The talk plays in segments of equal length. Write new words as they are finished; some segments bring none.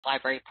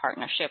Library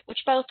Partnership,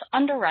 which both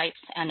underwrites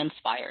and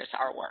inspires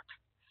our work.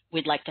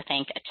 We'd like to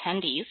thank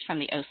attendees from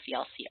the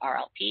OCLC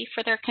RLP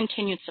for their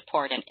continued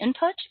support and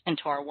input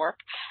into our work,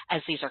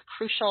 as these are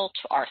crucial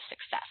to our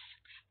success.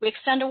 We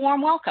extend a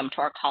warm welcome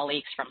to our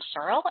colleagues from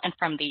CERL and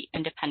from the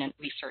Independent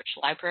Research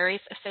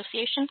Libraries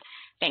Association.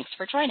 Thanks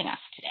for joining us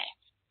today.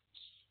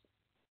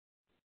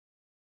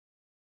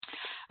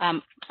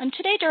 And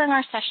today during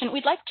our session,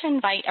 we'd like to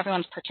invite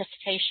everyone's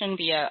participation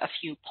via a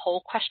few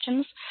poll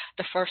questions.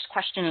 The first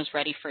question is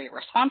ready for your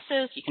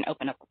responses. You can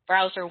open up a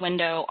browser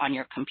window on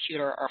your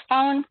computer or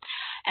phone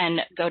and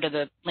go to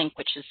the link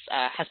which is,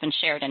 has been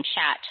shared in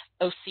chat,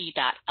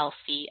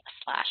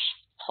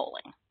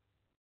 oc.lc/polling.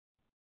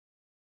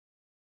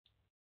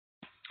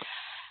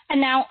 And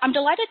now I'm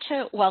delighted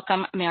to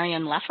welcome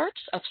Marian Lefferts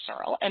of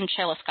CERL and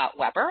Shayla Scott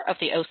Weber of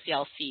the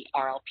OCLC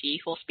RLP,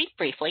 who will speak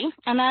briefly,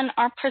 and then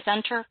our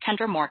presenter,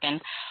 Kendra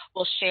Morgan,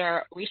 will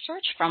share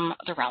research from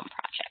the Realm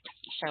Project.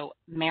 So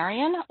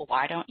Marian,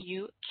 why don't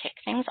you kick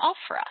things off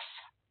for us?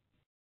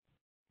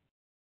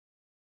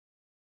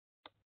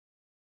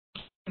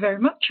 Thank you very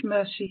much,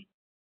 Mercy.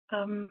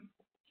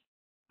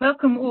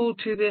 Welcome all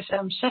to this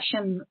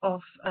session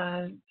of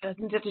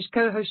that is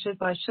co-hosted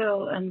by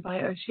CERL and by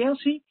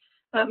OCLC.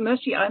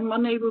 Mercy, I'm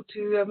unable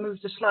to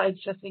move the slides,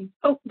 I think.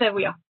 Oh, there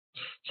we are.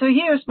 So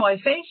here's my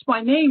face.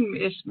 My name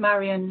is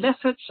Marian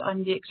Lefferts.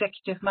 I'm the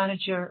Executive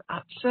Manager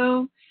at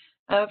CERL.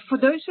 For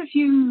those of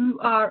you who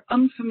are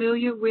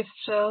unfamiliar with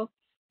CERL,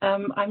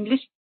 I'm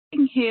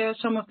listing here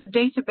some of the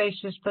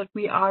databases that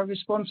we are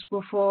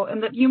responsible for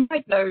and that you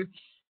might know.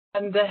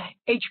 And the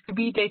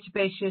HPB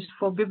databases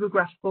for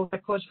bibliographical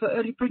records for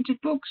early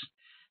printed books.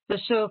 The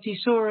CERL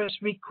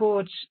Thesaurus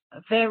records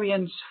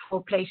variants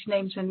for place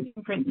names and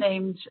imprint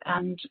names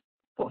and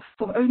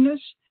for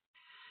owners.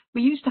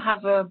 We used to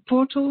have a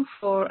portal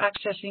for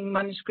accessing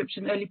manuscripts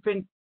and early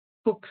printed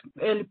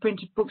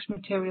books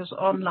materials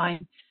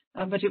online,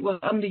 but it was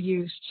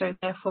underused, so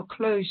therefore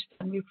closed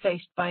and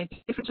replaced by a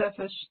different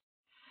service.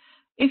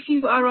 If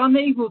you are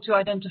unable to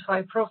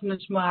identify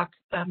provenance mark,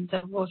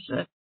 there was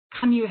a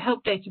Can You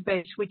Help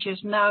database, which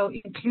is now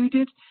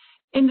included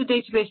in the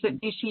database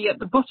that you see at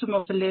the bottom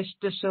of the list,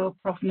 the CERL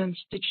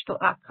Provenance Digital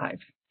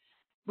Archive.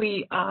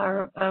 We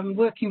are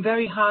working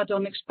very hard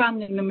on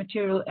expanding the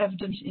material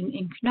evidence in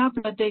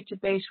Incunabula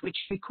database,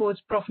 which records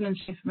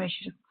provenance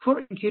information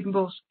for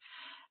incutables.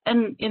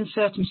 And in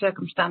certain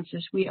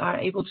circumstances, we are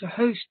able to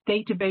host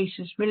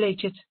databases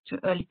related to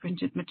early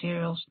printed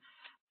materials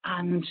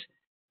and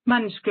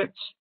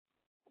manuscripts.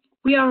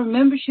 We are a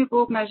membership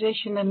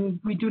organization, and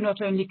we do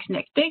not only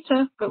connect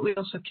data, but we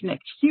also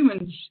connect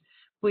humans.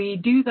 We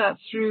do that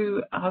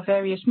through our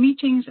various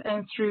meetings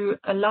and through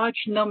a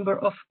large number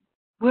of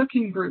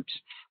working groups,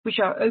 which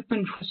are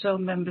open for CERL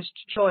members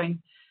to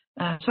join.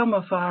 Some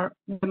of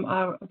them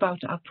are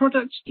about our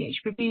products, the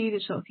HPB,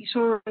 the CERL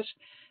Thesaurus,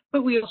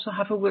 but we also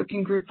have a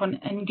working group on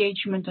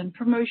engagement and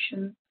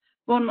promotion,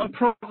 one on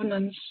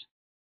provenance,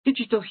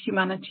 digital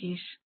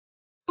humanities,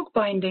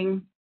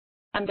 bookbinding,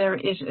 and there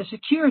is a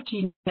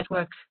security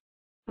network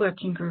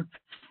working group.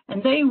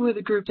 And they were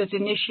the group that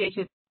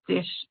initiated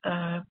this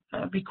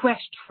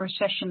request for a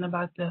session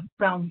about the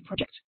Realm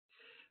Project.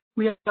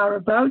 We are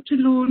about to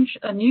launch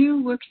a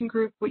new working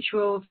group which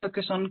will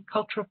focus on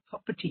cultural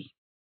property.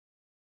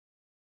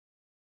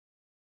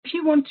 If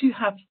you want to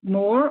have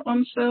more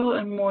on CERL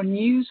and more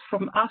news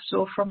from us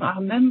or from our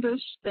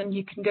members, then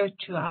you can go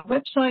to our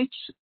website,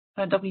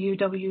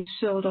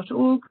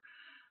 www.cerl.org.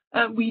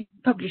 We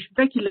publish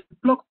regular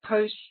blog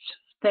posts.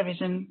 There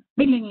is a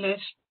mailing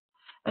list.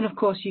 And of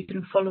course, you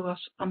can follow us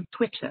on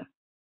Twitter.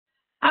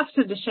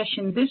 After the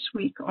session this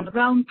week on the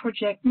Realm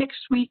Project,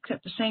 next week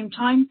at the same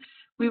time,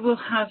 we will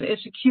have a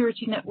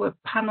security network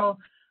panel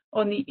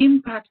on the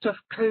impact of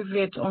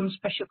COVID on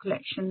special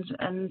collections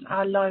and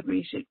our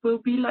libraries. It will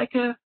be like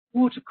a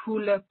water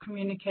cooler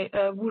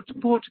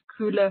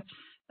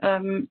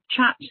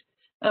chat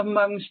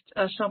amongst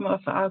some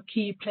of our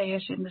key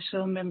players in the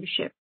CERL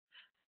membership.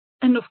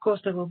 And of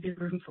course, there will be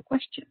room for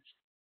questions.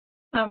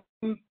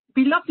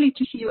 Be lovely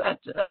to see you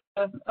at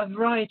a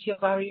variety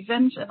of our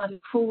events, and I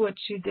look forward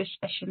to this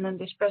session and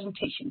this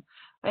presentation.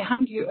 I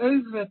hand you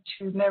over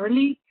to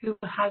Marilee, who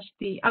has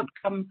the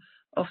outcome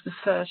of the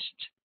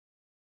first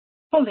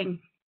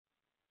polling.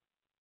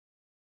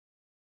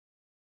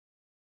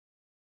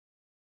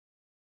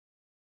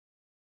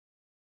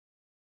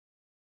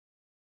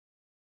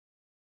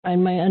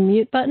 Find my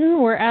unmute button.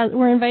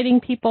 We're inviting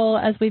people,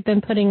 as we've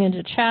been putting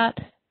into chat,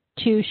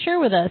 to share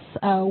with us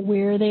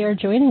where they are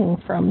joining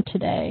from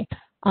today.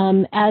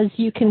 As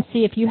you can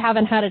see, if you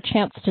haven't had a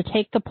chance to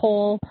take the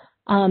poll,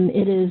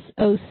 it is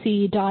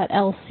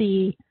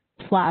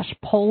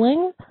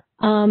oc.lc/polling,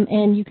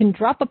 and you can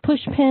drop a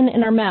push pin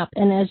in our map.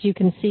 And as you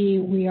can see,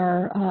 we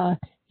are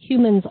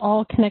humans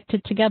all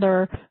connected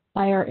together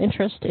by our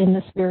interest in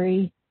this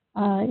very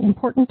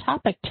important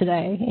topic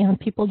today, and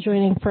people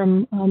joining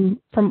from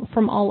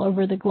all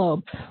over the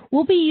globe.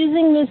 We'll be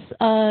using this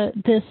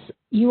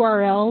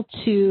URL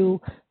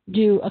to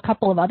do a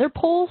couple of other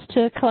polls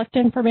to collect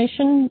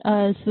information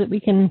so that we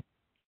can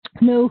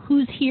know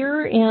who's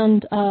here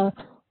and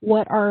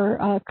what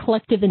our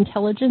collective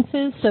intelligence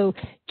is. So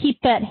keep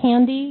that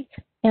handy,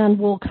 and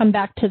we'll come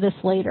back to this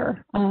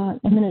later. I'm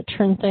going to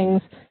turn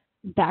things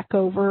back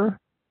over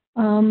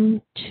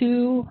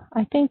to,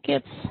 I think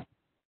it's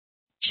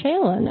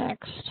Shayla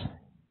next.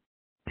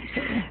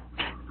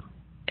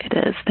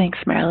 It is. Thanks,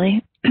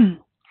 Marilee.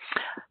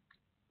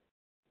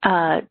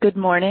 Good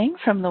morning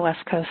from the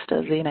West Coast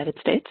of the United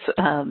States.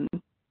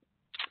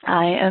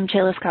 I am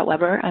Shayla Scott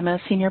Weber. I'm a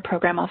Senior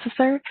Program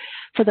Officer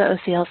for the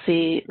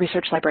OCLC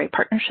Research Library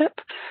Partnership,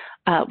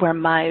 where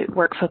my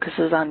work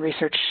focuses on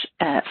research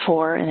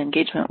for and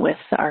engagement with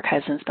the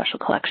archives and special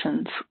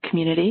collections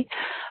community.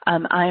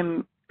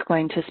 I'm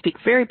going to speak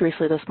very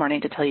briefly this morning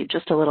to tell you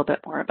just a little bit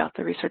more about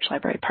the Research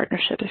Library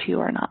Partnership if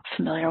you are not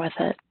familiar with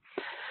it.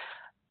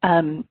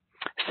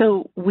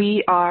 So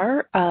we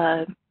are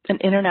an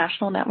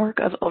international network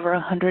of over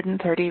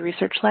 130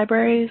 research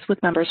libraries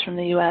with members from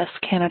the US,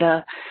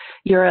 Canada,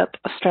 Europe,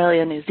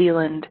 Australia, New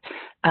Zealand,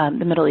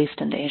 the Middle East,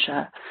 and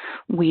Asia.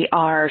 We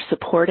are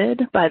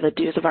supported by the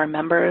dues of our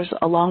members,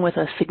 along with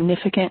a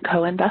significant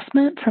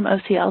co-investment from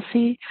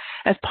OCLC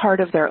as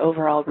part of their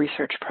overall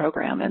research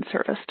program and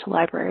service to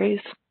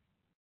libraries.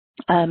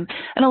 And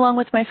along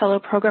with my fellow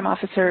program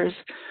officers,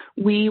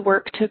 we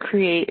work to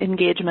create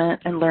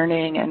engagement and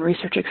learning and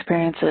research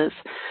experiences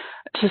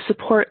to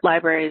support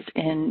libraries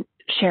in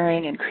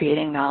sharing and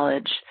creating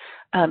knowledge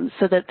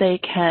so that they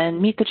can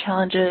meet the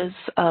challenges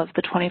of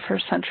the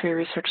 21st century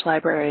research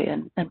library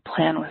and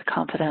plan with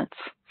confidence.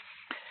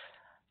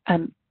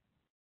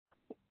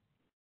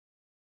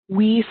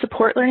 We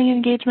support learning and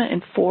engagement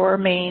in 4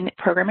 main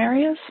program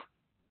areas.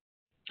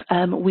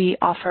 We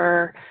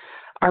offer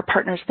our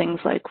partners things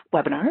like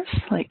webinars,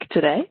 like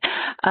today,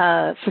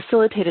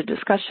 facilitated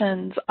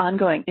discussions,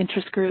 ongoing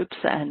interest groups,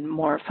 and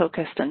more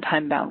focused and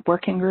time-bound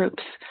working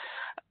groups,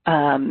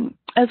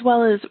 as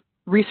well as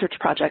research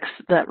projects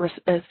that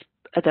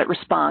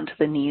respond to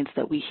the needs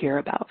that we hear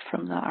about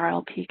from the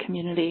RLP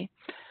community.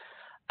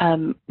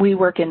 We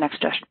work in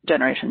next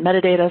generation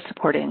metadata,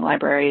 supporting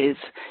libraries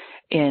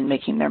in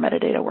making their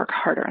metadata work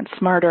harder and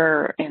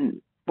smarter,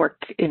 and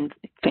work in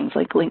things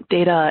like linked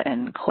data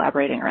and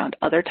collaborating around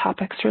other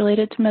topics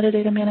related to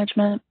metadata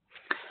management.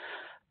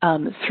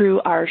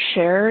 Through our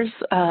shares,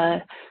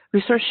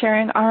 resource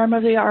sharing arm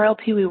of the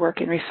RLP, we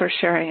work in resource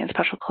sharing and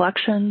special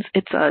collections.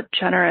 It's a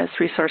generous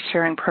resource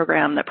sharing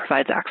program that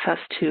provides access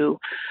to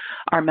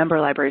our member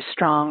library's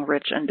strong,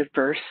 rich, and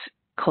diverse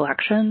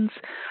collections,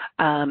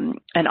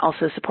 and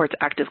also supports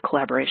active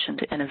collaboration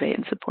to innovate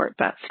and support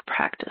best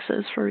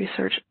practices for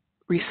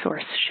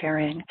resource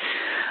sharing.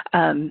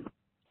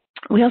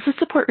 We also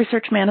support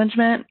research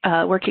management,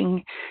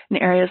 working in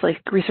areas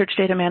like research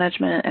data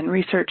management and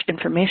research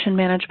information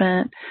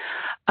management,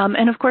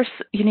 and of course,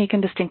 unique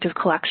and distinctive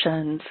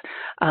collections,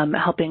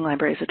 helping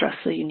libraries address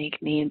the unique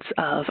needs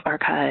of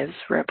archives,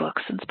 rare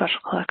books, and special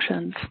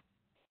collections.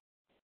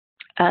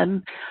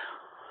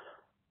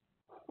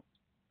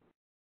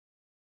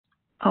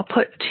 I'll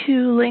put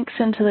 2 links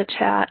into the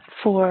chat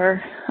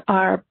for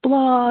our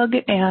blog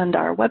and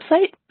our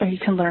website, where you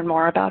can learn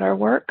more about our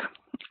work.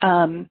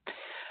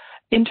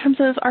 In terms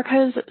of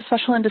archives,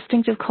 special and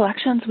distinctive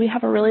collections, we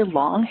have a really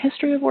long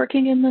history of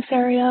working in this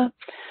area.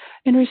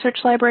 In research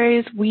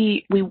libraries,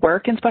 we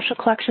work in special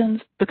collections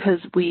because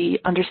we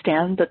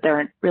understand that they're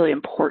a really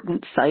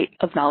important site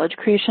of knowledge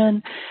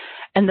creation,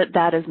 and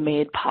that is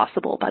made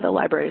possible by the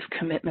library's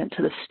commitment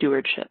to the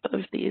stewardship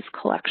of these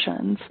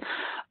collections.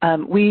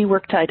 We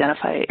work to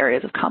identify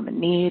areas of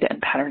common need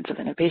and patterns of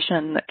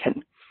innovation that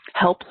can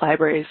help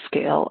libraries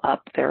scale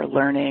up their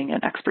learning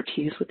and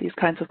expertise with these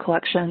kinds of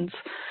collections.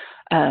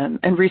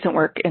 And recent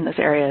work in this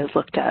area has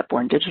looked at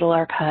born digital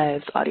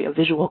archives,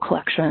 audiovisual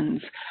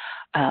collections,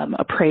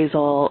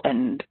 appraisal,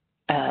 and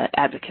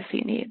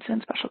advocacy needs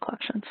in special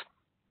collections.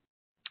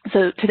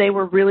 So today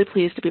we're really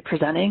pleased to be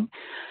presenting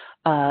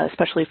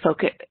special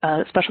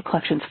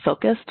collections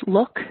focused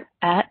look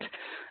at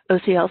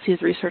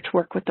OCLC's research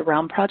work with the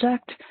Realm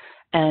Project,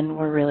 and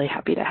we're really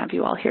happy to have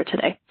you all here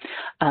today.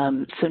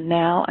 So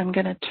now I'm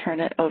going to turn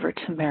it over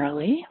to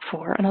Marilee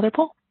for another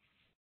poll.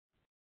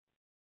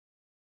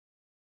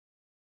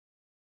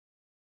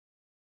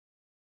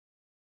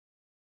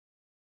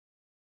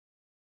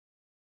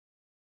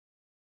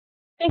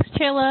 Thanks,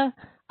 Shayla.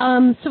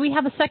 So we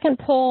have a second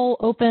poll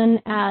open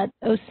at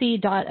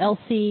oc.lc/polling,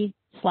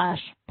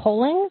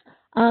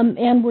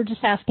 and we're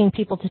just asking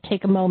people to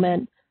take a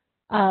moment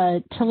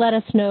to let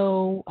us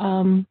know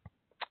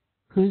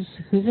who's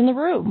in the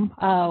room.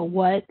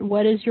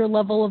 What is your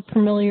level of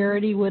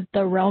familiarity with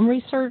the Realm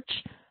research?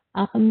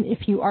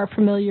 If you are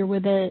familiar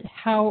with it,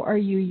 how are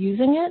you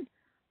using it?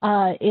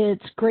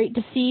 It's great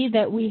to see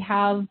that we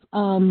have.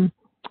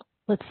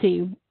 Let's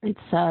see,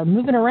 it's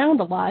moving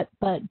around a lot,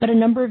 but a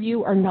number of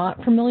you are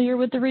not familiar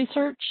with the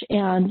research,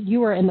 and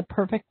you are in the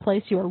perfect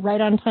place. You are right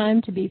on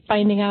time to be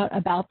finding out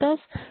about this.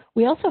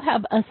 We also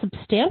have a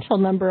substantial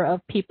number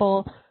of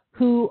people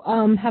who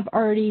have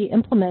already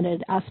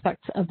implemented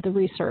aspects of the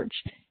research,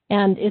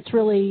 and it's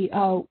really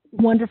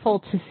wonderful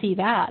to see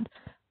that.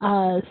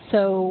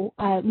 So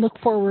I look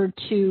forward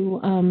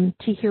to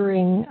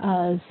hearing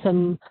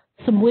some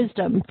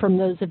wisdom from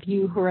those of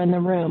you who are in the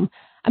room.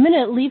 I'm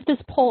going to leave this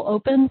poll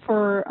open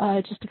for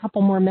just a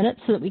couple more minutes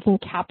so that we can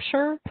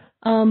capture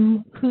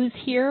who's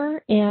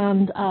here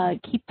and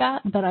keep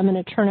that, but I'm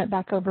going to turn it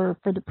back over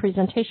for the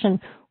presentation.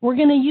 We're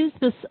going to use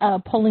this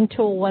polling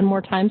tool one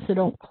more time, so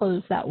don't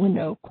close that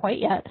window quite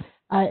yet.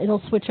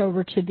 It'll switch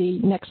over to the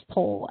next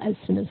poll as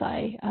soon as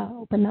I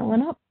open that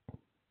one up.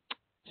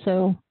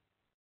 So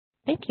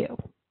thank you.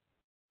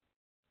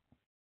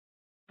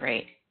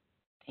 Great.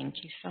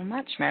 Thank you so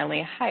much,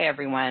 Marilee. Hi,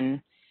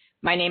 everyone.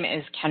 My name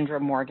is Kendra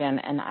Morgan,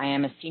 and I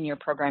am a Senior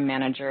Program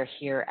Manager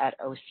here at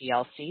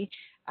OCLC.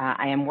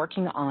 I am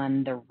working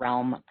on the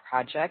REALM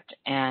project,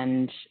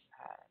 and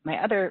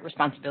my other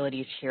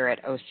responsibilities here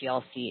at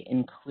OCLC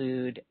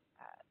include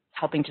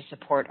helping to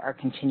support our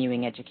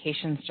continuing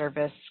education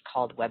service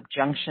called Web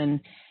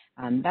Junction.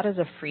 That is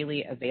a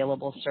freely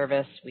available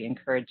service we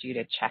encourage you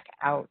to check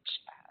out.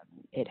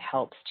 It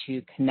helps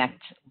to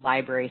connect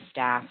library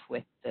staff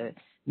with the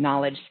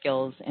knowledge,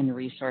 skills, and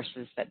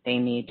resources that they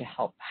need to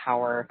help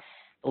power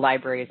the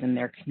libraries in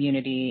their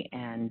community.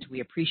 And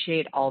we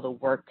appreciate all the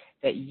work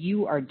that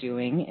you are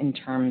doing in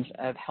terms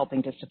of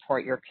helping to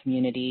support your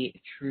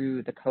community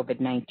through the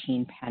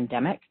COVID-19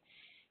 pandemic.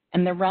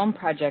 And the REALM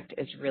project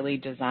is really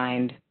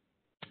designed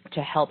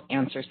to help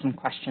answer some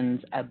questions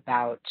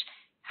about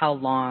how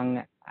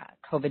long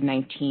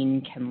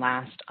COVID-19 can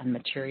last on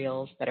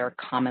materials that are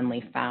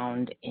commonly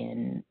found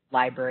in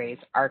libraries,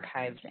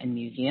 archives, and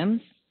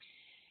museums.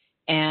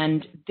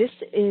 And this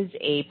is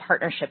a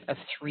partnership of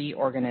 3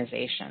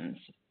 organizations.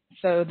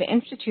 So the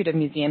Institute of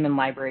Museum and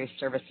Library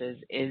Services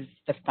is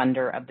the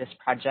funder of this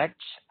project.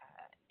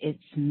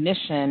 Its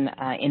mission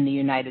in the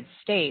United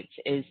States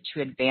is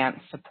to advance,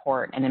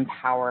 support, and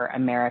empower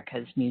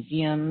America's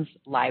museums,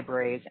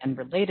 libraries, and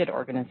related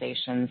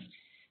organizations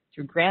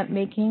through grant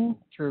making,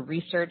 through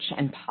research,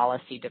 and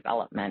policy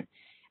development.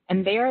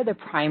 And they are the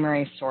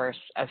primary source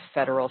of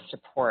federal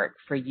support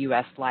for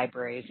U.S.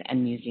 libraries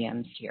and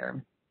museums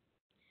here.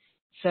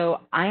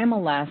 So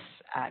IMLS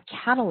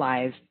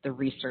catalyzed the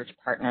research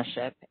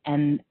partnership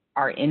and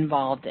are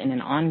involved in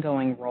an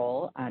ongoing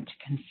role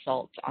to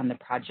consult on the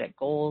project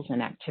goals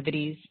and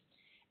activities.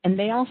 And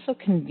they also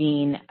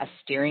convene a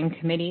steering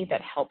committee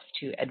that helps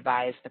to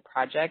advise the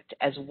project,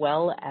 as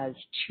well as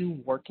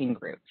 2 working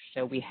groups.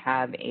 So we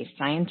have a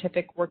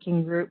scientific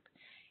working group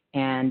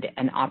and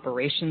an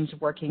operations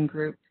working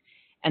group.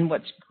 And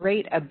what's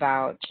great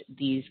about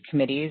these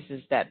committees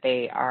is that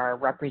they are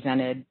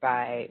represented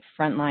by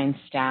frontline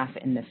staff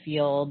in the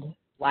field,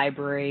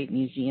 library,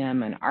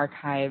 museum, and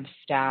archive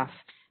staff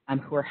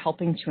who are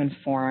helping to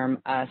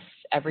inform us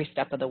every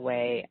step of the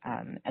way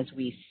as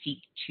we seek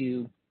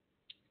to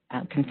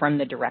confirm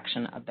the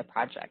direction of the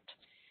project.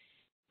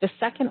 The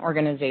second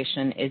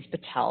organization is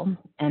Battelle,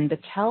 and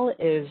Battelle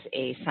is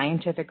a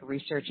scientific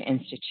research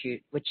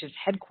institute which is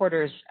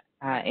headquarters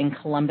in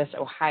Columbus,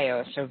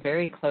 Ohio, so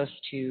very close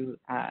to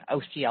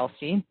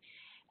OCLC.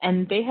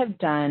 And they have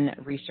done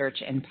research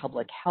in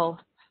public health,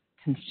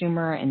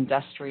 consumer,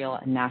 industrial,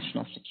 and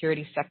national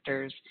security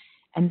sectors,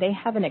 and they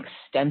have an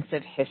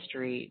extensive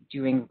history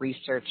doing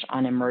research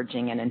on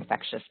emerging and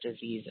infectious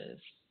diseases.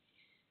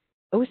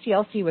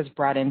 OCLC was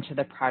brought into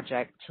the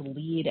project to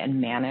lead and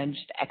manage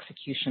the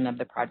execution of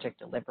the project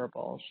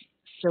deliverables.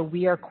 So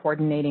we are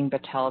coordinating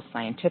Battelle's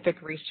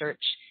scientific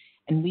research,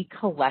 and we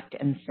collect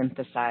and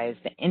synthesize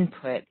the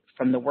input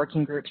from the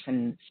working groups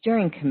and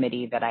steering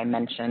committee that I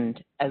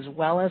mentioned, as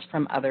well as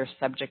from other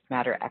subject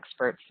matter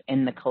experts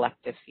in the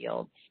collective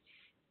fields.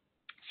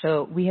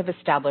 So we have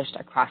established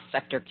a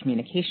cross-sector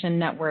communication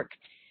network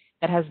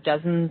that has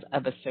dozens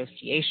of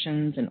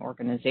associations and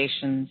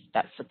organizations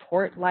that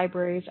support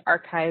libraries,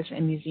 archives,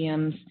 and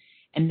museums,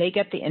 and they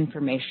get the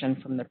information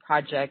from the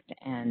project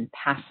and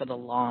pass it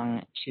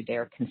along to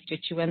their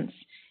constituents,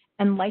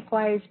 and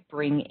likewise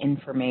bring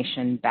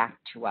information back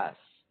to us.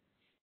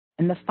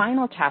 And the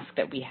final task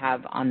that we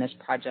have on this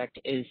project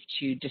is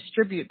to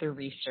distribute the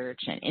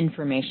research and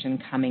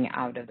information coming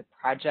out of the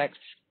project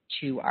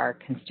to our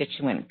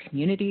constituent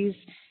communities.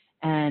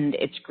 And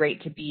it's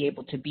great to be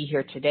able to be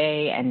here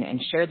today and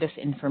share this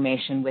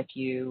information with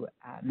you.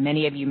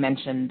 Many of you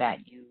mentioned that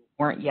you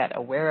weren't yet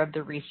aware of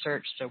the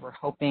research, so we're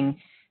hoping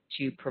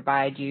to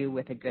provide you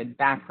with a good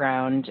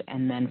background.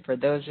 And then for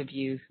those of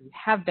you who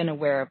have been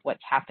aware of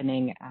what's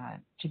happening,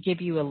 to give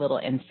you a little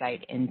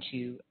insight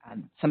into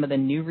some of the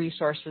new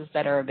resources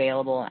that are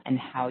available and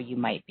how you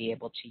might be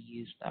able to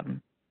use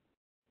them.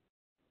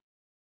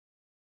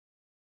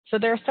 So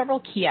there are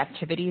several key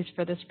activities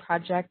for this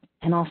project,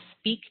 and I'll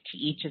speak to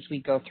each as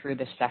we go through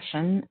the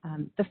session.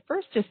 The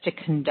first is to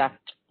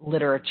conduct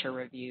literature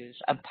reviews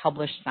of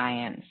published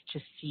science to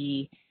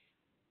see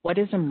what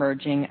is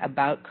emerging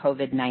about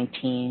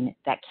COVID-19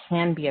 that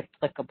can be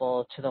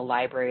applicable to the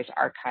libraries,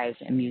 archives,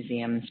 and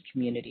museums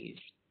communities.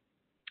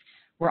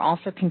 We're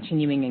also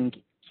continuing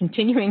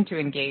to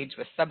engage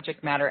with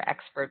subject matter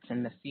experts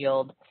in the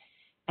field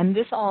And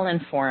this all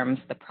informs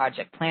the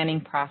project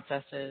planning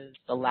processes,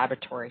 the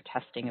laboratory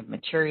testing of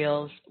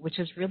materials, which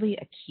is really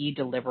a key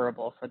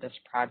deliverable for this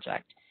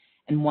project,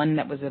 and one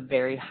that was of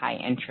very high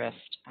interest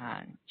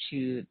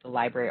to the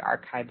library,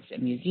 archives,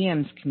 and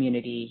museums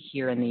community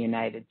here in the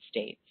United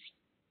States.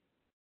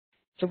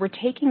 So we're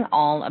taking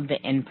all of the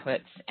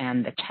inputs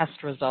and the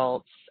test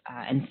results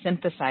and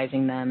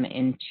synthesizing them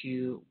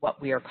into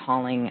what we are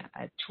calling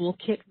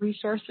toolkit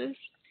resources.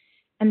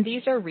 And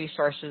these are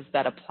resources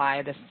that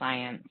apply the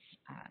science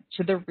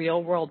to the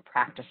real-world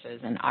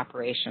practices and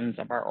operations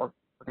of our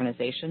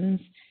organizations.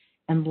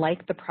 And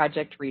like the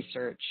project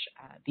research,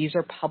 these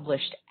are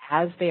published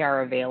as they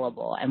are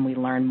available, and we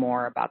learn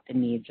more about the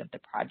needs of the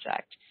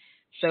project.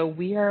 So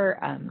we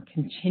are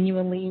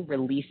continually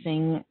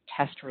releasing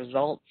test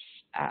results,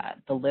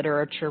 the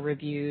literature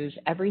reviews,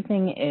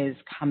 everything is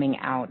coming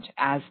out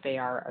as they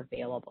are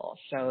available.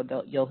 So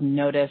you'll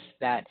notice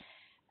that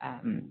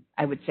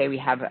I would say we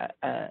have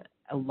a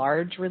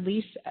large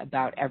release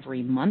about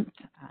every month,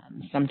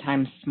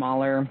 sometimes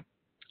smaller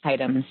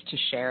items to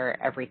share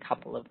every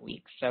couple of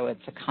weeks. So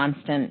it's a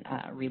constant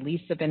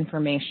release of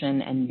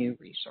information and new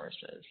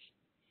resources.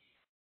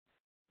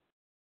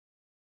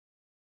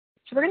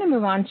 So we're going to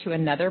move on to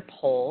another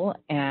poll,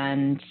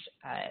 and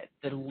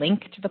the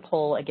link to the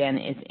poll, again,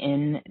 is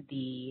in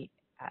the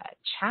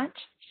chat.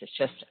 It's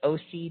just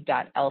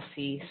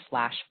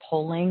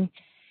oc.lc/polling.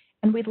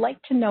 And we'd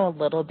like to know a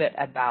little bit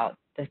about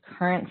the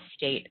current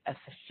state of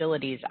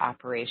facilities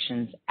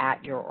operations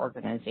at your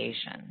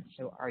organization.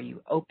 So are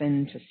you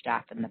open to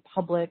staff in the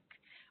public?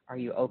 Are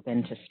you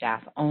open to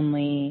staff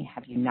only?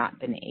 Have you not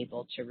been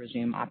able to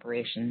resume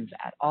operations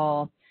at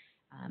all?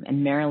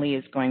 And Marilee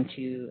is going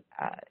to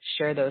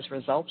share those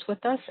results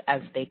with us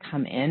as they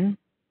come in.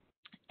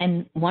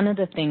 And one of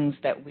the things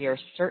that we are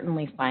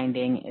certainly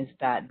finding is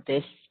that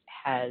this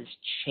has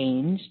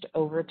changed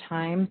over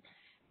time.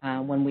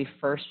 When we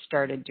first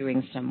started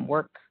doing some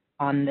work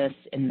on this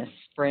in the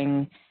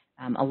spring,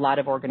 a lot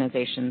of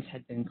organizations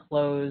had been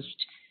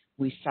closed.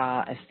 We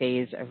saw a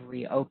phase of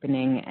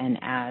reopening, and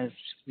as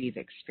we've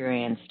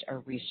experienced a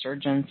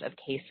resurgence of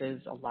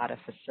cases, a lot of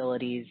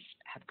facilities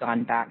have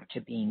gone back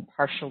to being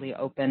partially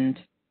opened.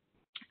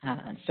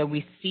 So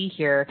we see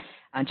here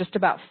just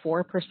about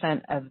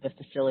 4% of the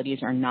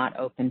facilities are not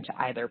open to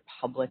either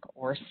public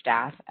or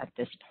staff at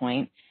this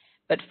point,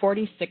 but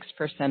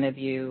 46% of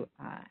you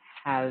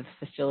have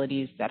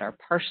facilities that are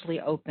partially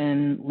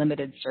open,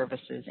 limited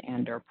services,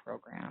 and or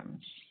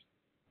programs.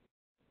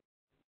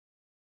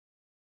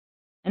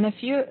 And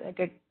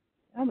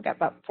we've got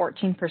about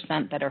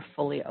 14% that are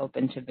fully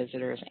open to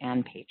visitors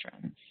and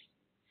patrons.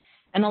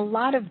 And a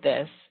lot of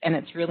this, and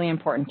it's really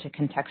important to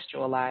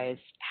contextualize,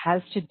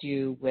 has to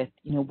do with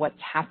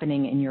what's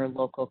happening in your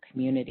local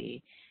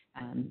community.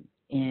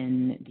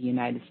 In the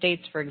United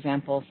States, for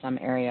example, some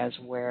areas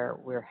where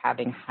we're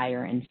having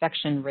higher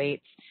infection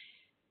rates,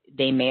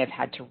 they may have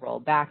had to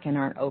roll back and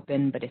aren't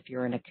open, but if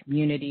you're in a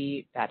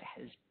community that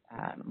has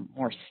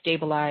more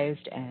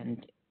stabilized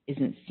and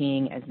isn't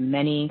seeing as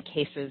many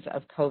cases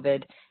of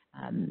COVID,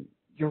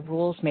 your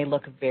rules may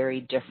look very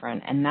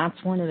different. And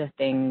that's one of the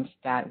things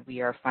that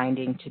we are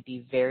finding to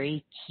be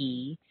very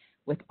key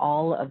with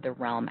all of the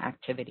realm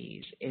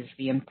activities is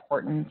the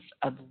importance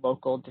of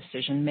local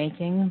decision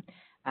making.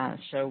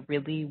 So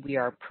really we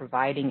are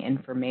providing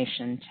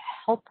information to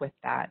help with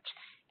that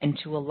and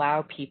to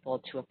allow people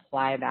to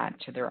apply that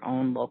to their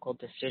own local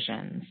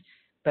decisions.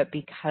 But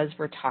because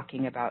we're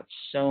talking about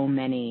so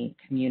many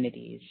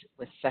communities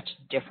with such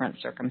different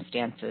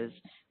circumstances,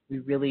 we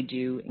really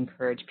do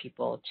encourage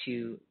people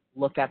to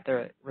look at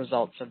the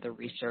results of the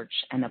research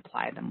and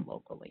apply them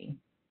locally.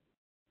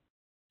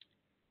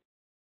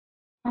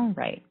 All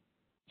right.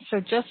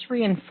 So just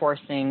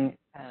reinforcing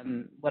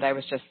what I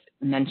was just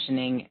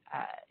mentioning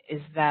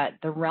is that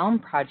the REALM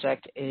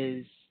project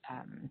is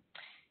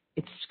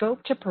it's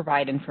scoped to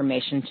provide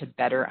information to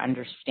better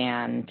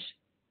understand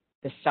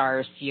the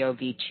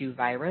SARS-CoV-2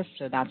 virus.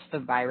 So that's the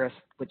virus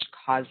which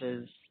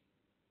causes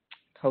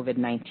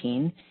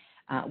COVID-19,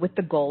 with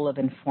the goal of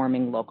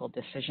informing local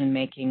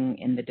decision-making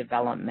in the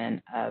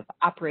development of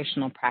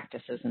operational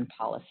practices and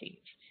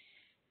policies.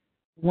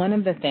 One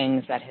of the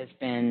things that has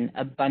been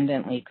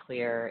abundantly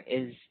clear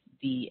is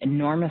the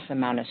enormous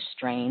amount of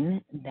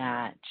strain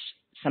that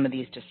some of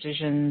these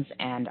decisions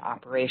and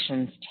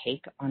operations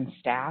take on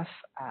staff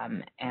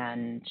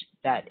and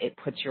that it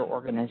puts your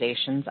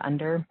organizations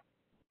under.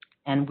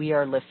 And we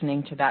are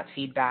listening to that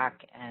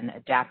feedback and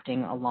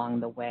adapting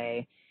along the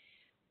way.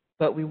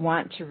 But we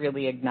want to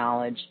really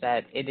acknowledge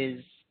that it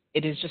is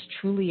just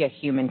truly a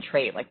human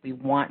trait. Like, we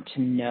want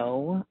to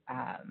know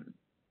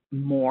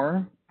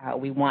more.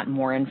 We want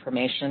more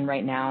information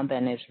right now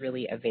than is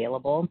really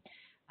available.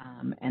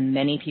 And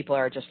many people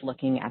are just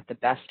looking at the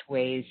best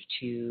ways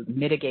to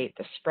mitigate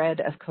the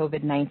spread of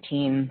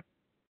COVID-19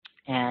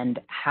 and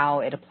how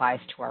it applies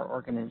to our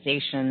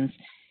organizations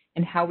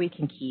and how we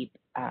can keep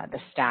the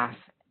staff,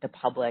 the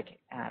public,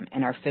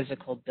 and our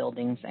physical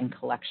buildings and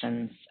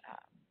collections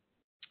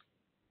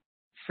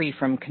free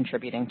from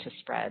contributing to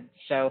spread.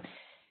 So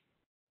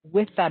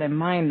With that in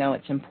mind, though,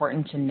 it's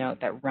important to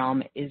note that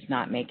Realm is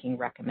not making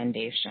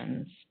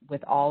recommendations.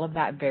 With all of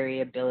that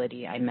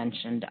variability I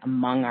mentioned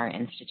among our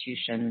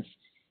institutions,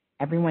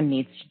 everyone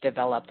needs to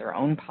develop their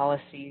own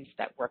policies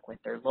that work with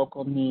their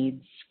local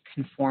needs,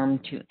 conform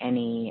to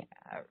any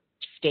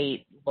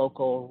state,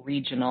 local,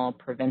 regional,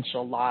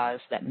 provincial laws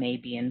that may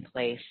be in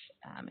place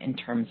in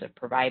terms of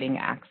providing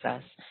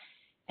access,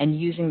 and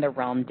using the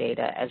Realm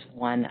data as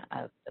one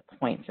of the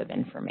points of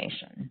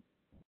information.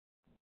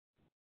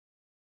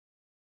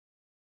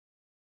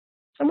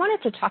 So I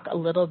wanted to talk a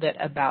little bit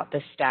about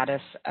the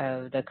status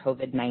of the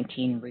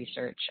COVID-19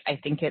 research. I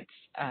think it's,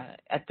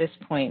 at this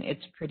point,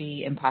 it's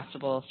pretty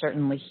impossible,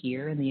 certainly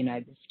here in the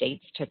United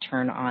States, to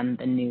turn on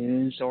the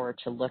news or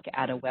to look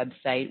at a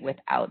website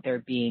without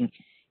there being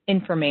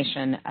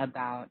information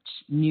about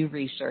new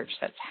research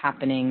that's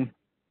happening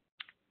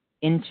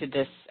into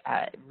this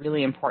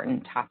really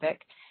important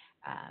topic.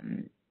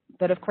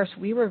 But of course,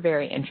 we were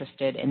very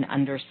interested in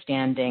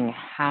understanding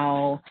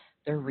how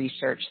the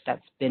research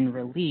that's been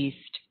released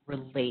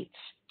relates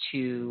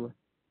to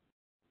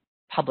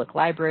public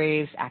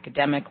libraries,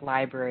 academic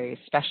libraries,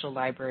 special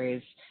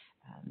libraries,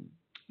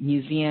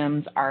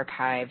 museums,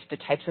 archives, the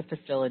types of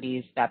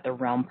facilities that the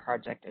Realm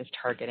project is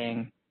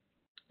targeting.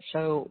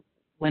 So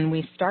when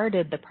we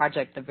started the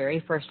project, the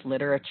very first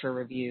literature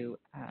review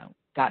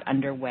got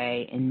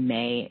underway in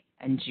May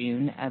and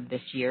June of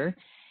this year,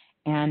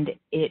 and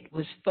it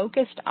was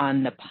focused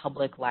on the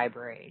public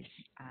libraries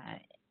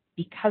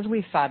because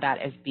we saw that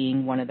as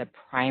being one of the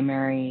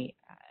primary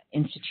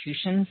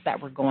institutions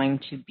that were going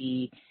to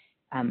be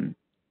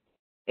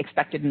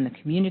expected in the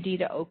community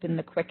to open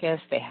the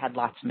quickest. They had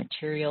lots of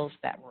materials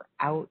that were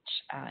out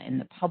in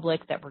the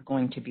public that were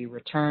going to be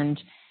returned.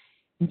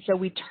 And so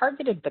we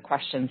targeted the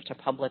questions to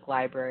public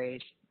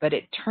libraries, but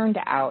it turned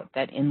out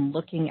that in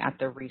looking at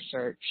the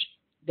research,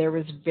 there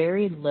was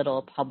very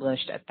little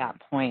published at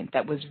that point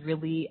that was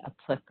really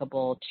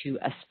applicable to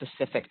a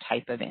specific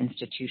type of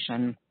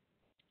institution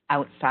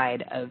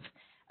outside of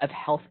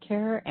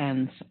healthcare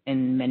and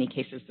in many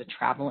cases the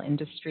travel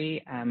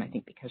industry. I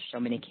think because so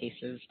many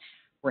cases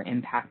were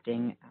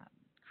impacting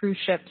cruise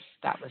ships,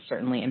 that was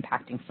certainly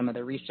impacting some of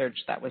the research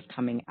that was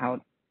coming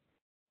out.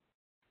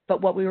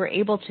 But what we were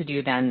able to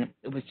do then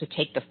was to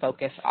take the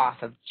focus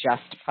off of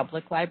just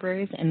public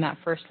libraries in that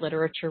first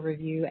literature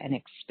review and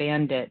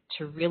expand it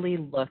to really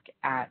look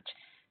at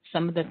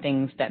some of the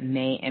things that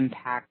may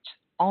impact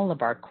all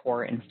of our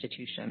core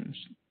institutions.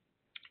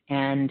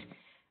 And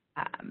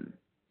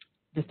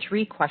the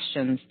three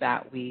questions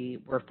that we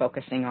were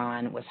focusing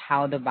on was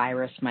how the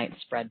virus might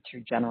spread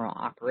through general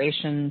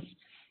operations,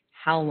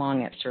 how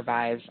long it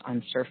survives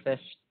on surface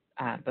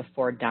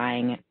before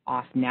dying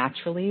off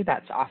naturally.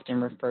 That's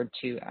often referred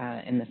to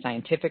in the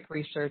scientific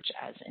research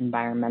as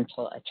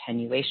environmental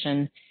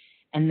attenuation,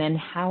 and then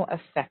how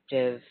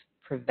effective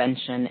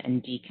prevention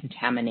and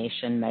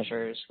decontamination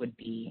measures would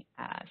be.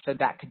 So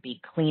that could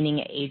be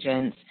cleaning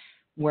agents,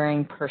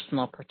 wearing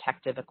personal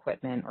protective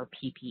equipment or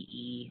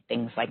PPE,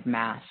 things like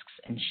masks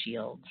and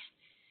shields.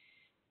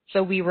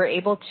 So we were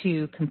able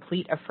to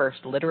complete a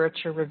first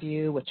literature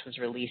review, which was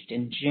released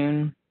in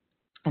June,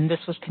 and this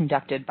was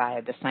conducted by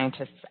the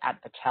scientists at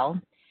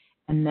Battelle.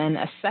 And then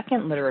a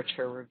second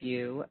literature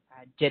review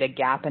did a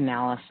gap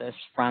analysis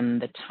from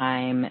the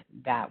time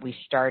that we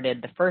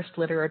started the first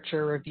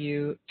literature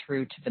review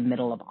through to the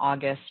middle of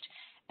August,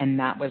 and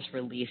that was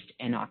released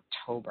in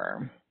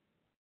October.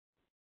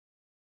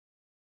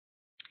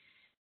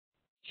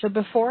 So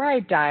before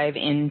I dive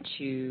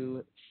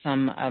into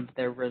some of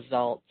the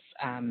results,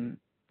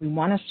 we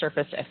want to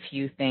surface a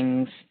few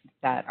things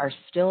that are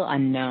still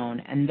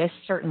unknown, and this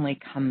certainly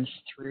comes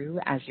through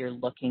as you're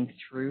looking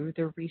through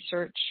the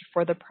research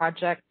for the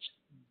project,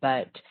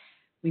 but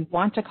we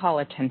want to call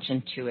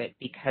attention to it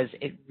because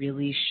it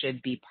really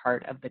should be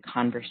part of the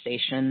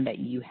conversation that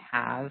you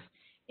have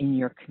in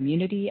your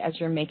community as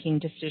you're making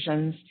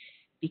decisions,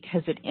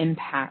 because it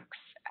impacts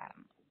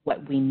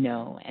what we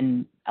know,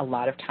 and a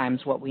lot of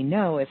times what we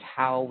know is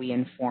how we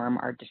inform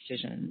our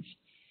decisions.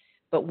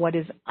 But what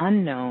is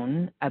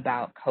unknown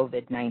about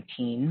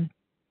COVID-19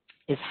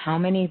 is how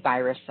many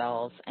virus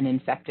cells an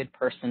infected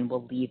person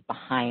will leave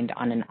behind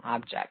on an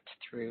object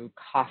through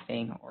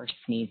coughing or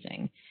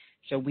sneezing.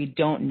 So we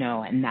don't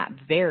know, and that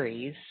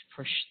varies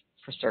for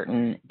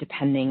certain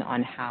depending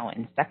on how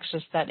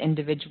infectious that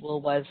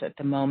individual was at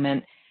the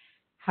moment,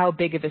 how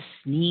big of a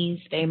sneeze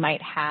they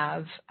might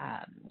have.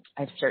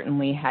 I've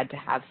certainly had to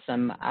have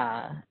some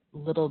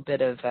little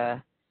bit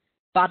of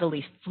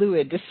bodily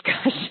fluid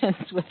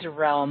discussions with the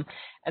Realm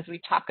as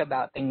we talk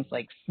about things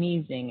like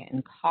sneezing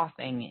and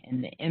coughing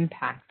and the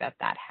impact that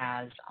that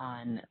has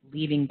on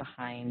leaving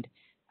behind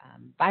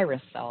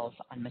virus cells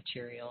on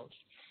materials.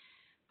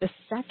 The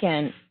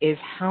second is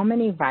how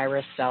many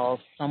virus cells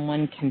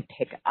someone can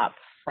pick up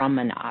from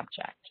an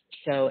object.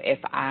 So if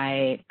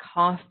I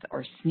cough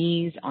or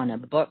sneeze on a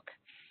book,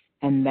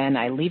 and then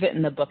I leave it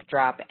in the book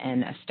drop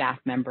and a staff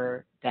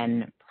member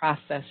then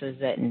processes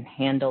it and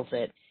handles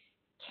it,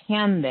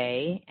 can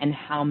they and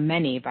how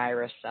many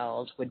virus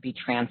cells would be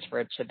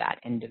transferred to that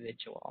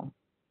individual?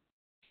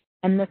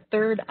 And the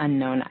third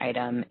unknown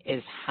item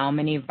is how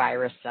many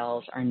virus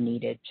cells are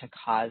needed to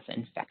cause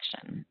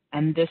infection.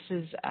 And this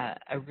is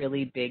a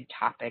really big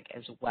topic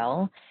as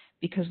well,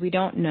 because we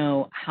don't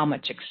know how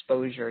much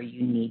exposure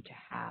you need to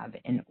have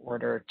in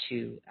order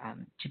to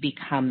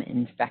become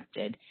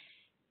infected.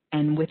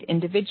 And with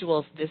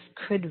individuals, this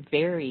could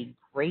vary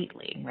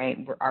greatly, right?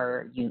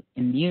 Our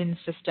immune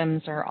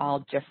systems are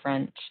all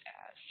different,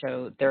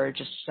 so there are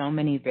just so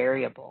many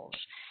variables.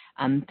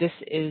 This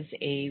is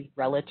a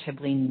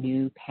relatively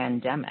new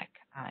pandemic.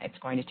 It's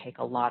going to take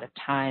a lot of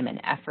time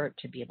and effort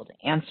to be able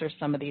to answer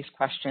some of these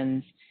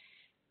questions,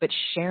 but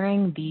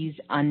sharing these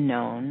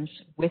unknowns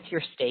with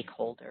your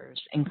stakeholders,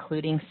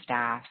 including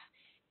staff,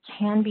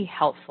 can be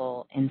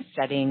helpful in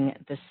setting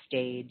the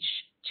stage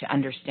to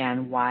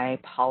understand why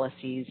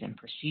policies and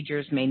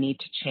procedures may need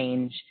to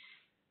change.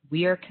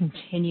 We are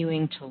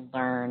continuing to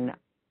learn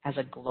as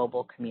a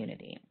global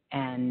community,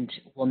 and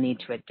we'll need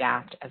to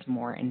adapt as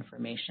more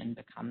information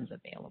becomes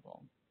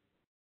available.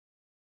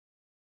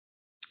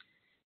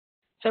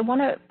 So I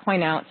want to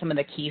point out some of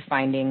the key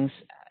findings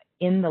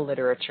in the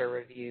literature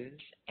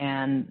reviews,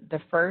 and the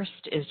first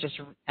is just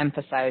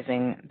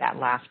emphasizing that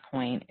last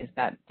point, is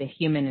that the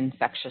human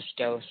infectious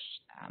dose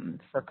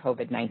for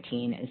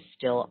COVID-19 is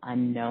still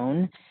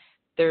unknown.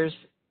 There's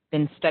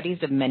been studies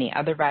of many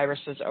other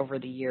viruses over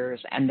the years,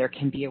 and there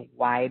can be a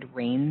wide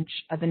range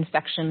of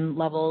infection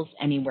levels,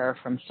 anywhere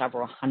from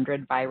several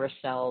hundred virus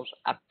cells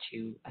up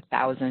to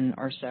 1,000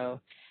 or so.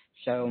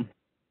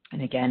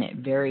 And again, it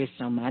varies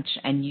so much,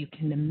 and you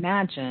can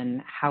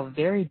imagine how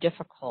very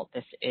difficult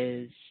this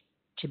is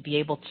to be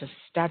able to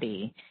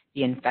study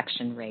the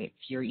infection rates.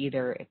 You're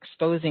either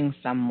exposing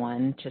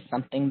someone to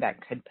something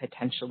that could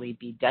potentially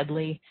be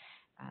deadly,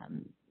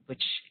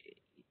 which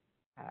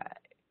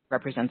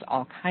represents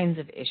all kinds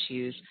of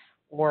issues,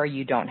 or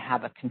you don't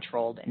have a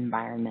controlled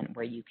environment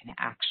where you can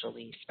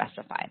actually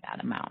specify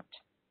that amount.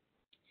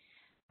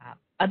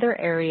 Other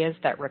areas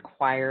that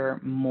require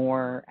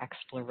more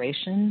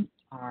exploration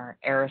are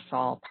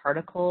aerosol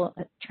particle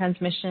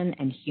transmission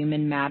and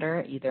human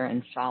matter, either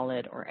in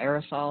solid or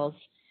aerosols,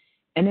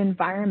 and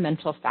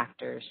environmental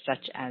factors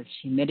such as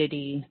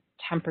humidity,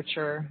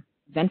 temperature,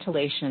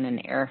 ventilation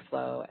and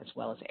airflow, as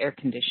well as air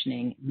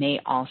conditioning, may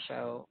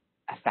also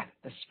affect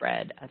the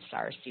spread of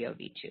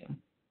SARS-CoV-2.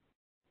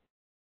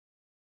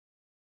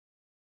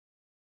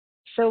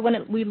 So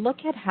when we look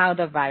at how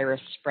the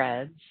virus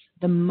spreads,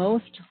 the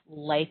most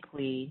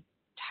likely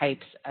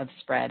types of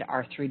spread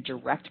are through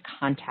direct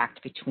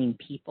contact between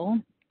people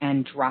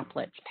and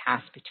droplets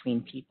pass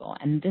between people.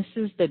 And this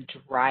is the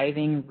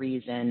driving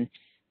reason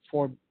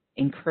for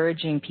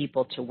encouraging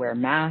people to wear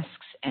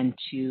masks and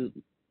to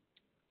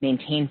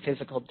maintain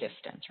physical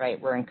distance,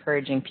 right? We're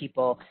encouraging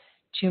people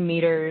 2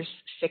 meters,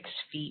 6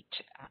 feet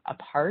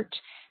apart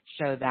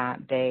so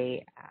that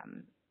they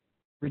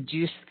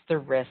reduce the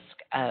risk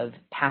of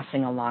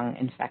passing along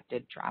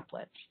infected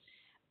droplets.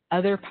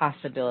 Other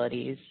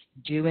possibilities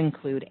do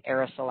include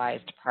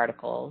aerosolized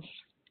particles,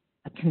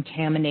 a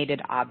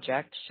contaminated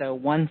object. So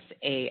once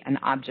an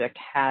object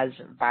has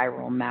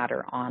viral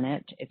matter on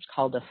it, it's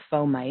called a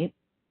fomite.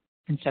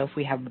 And so if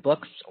we have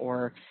books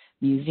or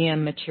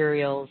museum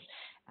materials,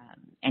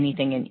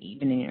 anything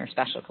even in your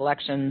special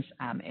collections,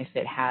 if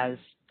it has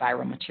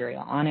viral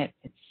material on it,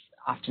 it's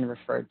often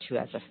referred to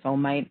as a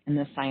fomite in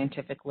the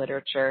scientific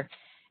literature.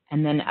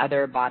 And then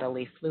other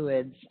bodily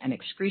fluids and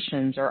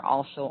excretions are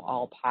also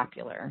all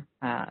popular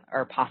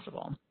or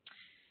possible.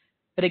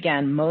 But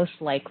again, most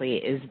likely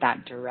is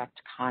that direct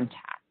contact.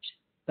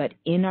 But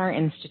in our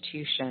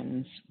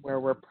institutions where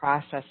we're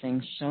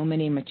processing so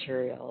many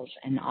materials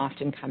and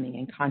often coming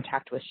in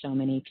contact with so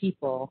many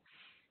people,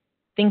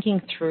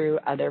 thinking through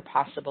other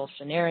possible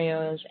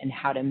scenarios and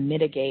how to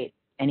mitigate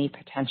any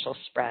potential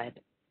spread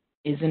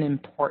is an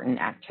important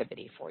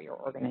activity for your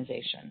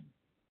organization.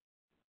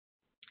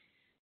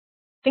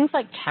 Things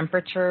like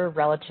temperature,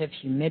 relative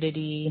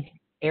humidity,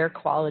 air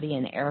quality,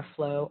 and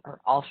airflow are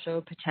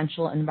also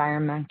potential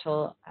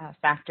environmental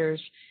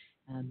factors.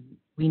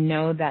 We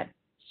know that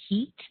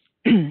heat,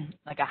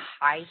 like a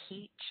high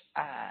heat,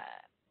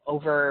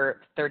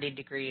 over 30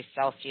 degrees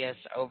Celsius,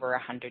 over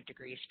 100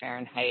 degrees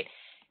Fahrenheit,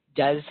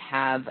 does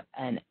have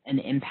an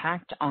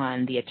impact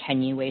on the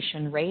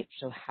attenuation rate,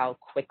 so how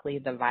quickly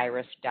the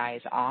virus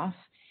dies off,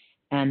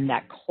 and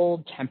that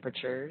cold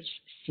temperatures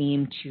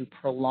seem to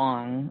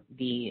prolong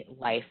the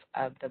life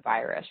of the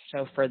virus.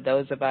 So for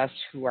those of us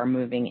who are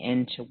moving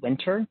into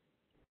winter,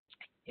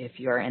 if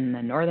you're in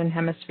the northern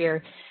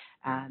hemisphere,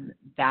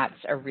 that's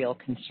a real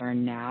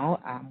concern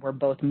now. We're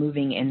both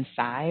moving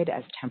inside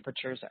as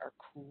temperatures are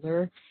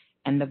cooler,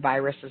 and the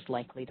virus is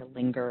likely to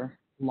linger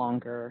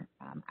longer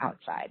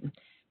outside.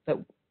 But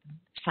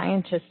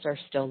scientists are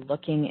still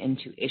looking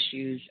into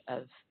issues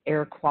of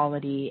air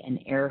quality and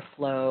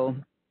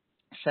airflow.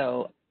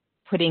 So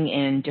putting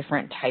in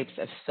different types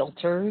of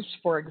filters,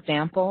 for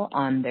example,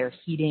 on their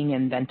heating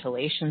and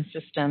ventilation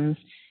systems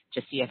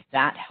to see if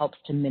that helps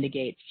to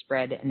mitigate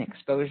spread and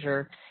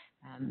exposure.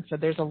 So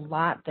there's a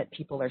lot that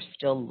people are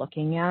still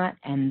looking at,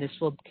 and this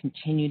will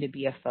continue to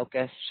be a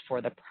focus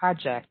for the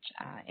project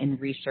in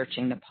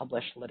researching the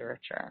published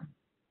literature.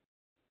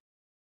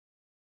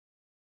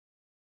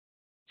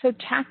 So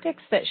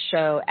tactics that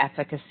show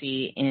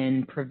efficacy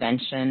in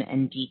prevention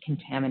and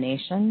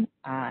decontamination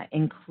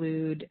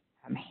include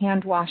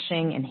hand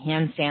washing and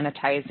hand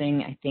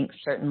sanitizing. I think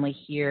certainly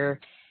here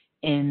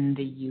in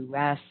the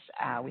U.S.,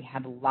 we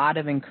had a lot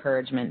of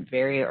encouragement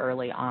very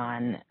early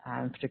on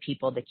for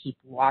people to keep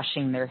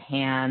washing their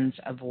hands,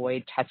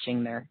 avoid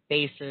touching their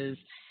faces.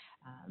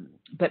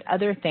 But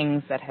other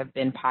things that have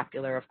been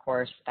popular, of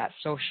course, that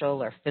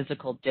social or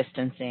physical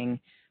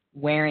distancing,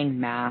 wearing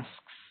masks,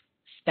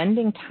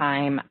 spending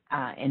time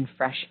in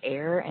fresh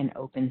air and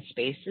open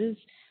spaces,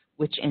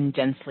 which in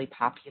densely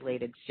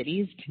populated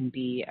cities can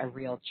be a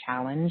real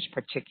challenge,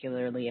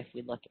 particularly if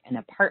we look in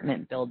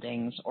apartment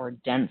buildings or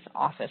dense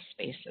office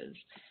spaces.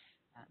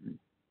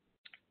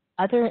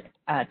 Other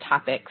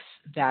topics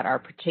that are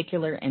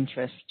particular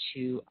interest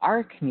to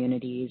our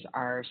communities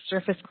are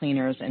surface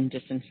cleaners and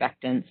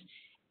disinfectants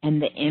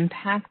and the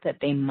impact that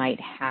they might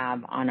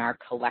have on our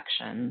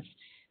collections.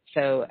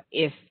 So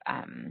if,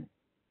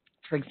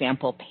 for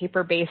example,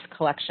 paper-based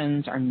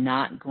collections are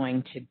not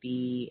going to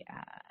be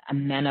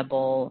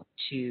amenable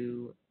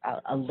to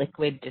a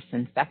liquid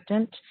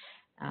disinfectant,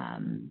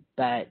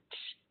 but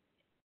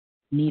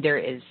neither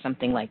is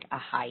something like a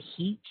high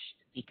heat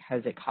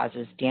because it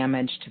causes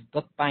damage to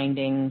book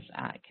bindings,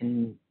 it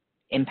can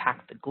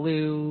impact the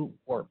glue,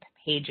 warp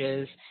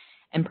pages,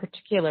 and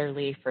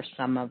particularly for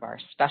some of our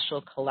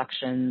special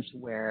collections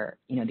where,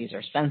 these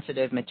are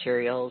sensitive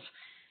materials,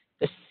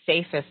 the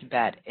safest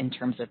bet in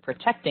terms of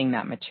protecting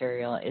that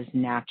material is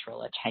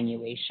natural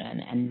attenuation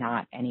and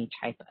not any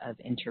type of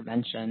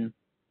intervention.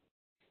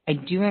 I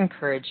do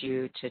encourage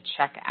you to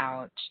check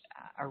out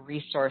a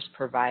resource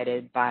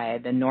provided by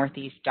the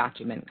Northeast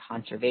Document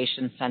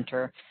Conservation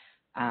Center.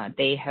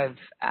 They have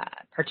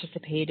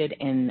participated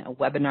in a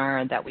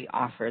webinar that we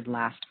offered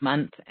last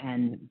month,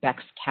 and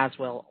Bex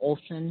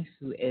Caswell-Olson,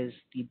 who is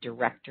the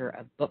Director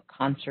of Book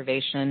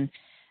Conservation,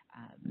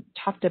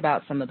 talked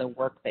about some of the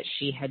work that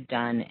she had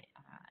done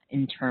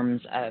in terms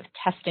of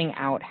testing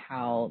out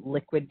how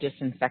liquid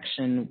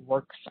disinfection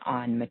works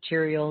on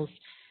materials,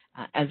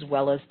 as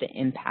well as the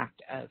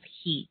impact of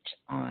heat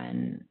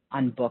on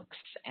books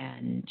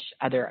and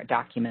other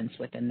documents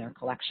within their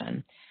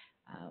collection.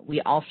 We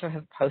also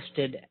have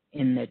posted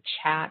in the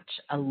chat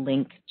a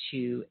link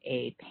to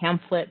a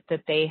pamphlet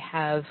that they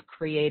have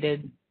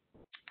created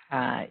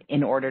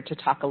in order to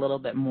talk a little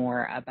bit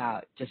more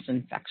about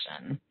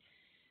disinfection.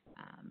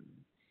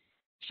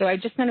 So I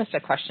just noticed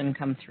a question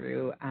come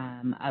through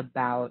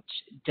about,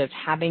 does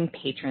having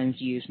patrons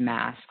use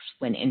masks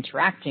when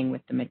interacting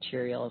with the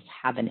materials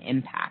have an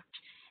impact?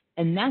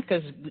 And that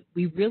goes,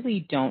 we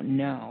really don't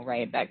know,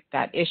 right?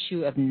 That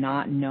issue of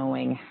not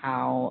knowing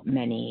how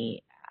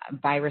many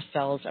virus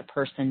cells a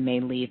person may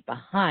leave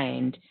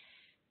behind,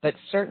 but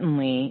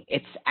certainly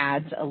it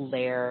adds a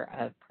layer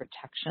of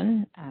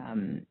protection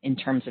in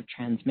terms of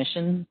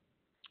transmission.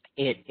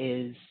 It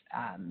is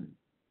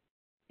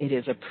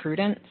a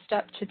prudent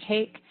step to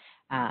take,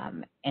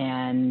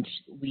 and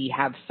we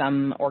have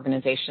some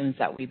organizations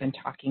that we've been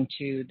talking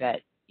to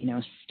that,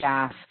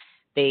 staff,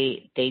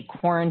 they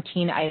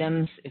quarantine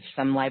items. If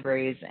some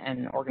libraries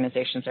and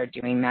organizations are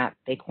doing that,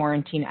 they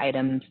quarantine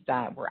items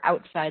that were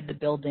outside the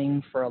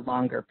building for a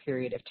longer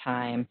period of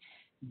time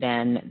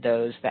than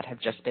those that have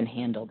just been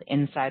handled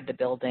inside the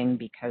building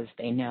because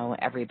they know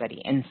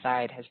everybody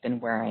inside has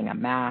been wearing a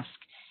mask,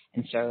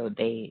 and so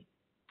they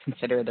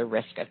consider the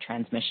risk of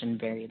transmission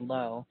very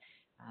low.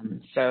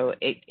 So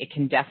it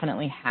can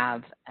definitely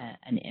have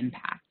an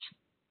impact.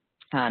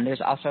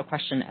 There's also a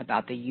question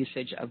about the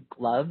usage of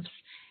gloves,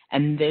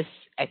 and this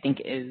I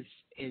think is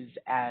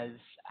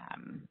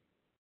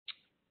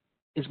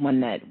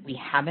one that we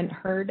haven't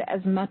heard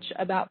as much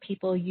about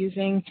people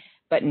using.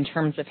 But in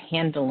terms of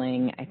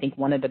handling, I think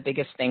one of the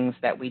biggest things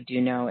that we do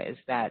know is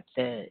that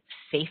the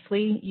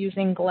safely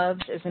using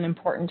gloves is an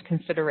important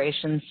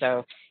consideration.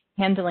 So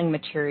handling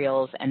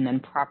materials and then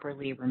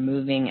properly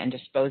removing and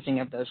disposing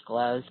of those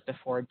gloves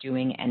before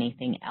doing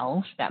anything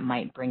else that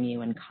might bring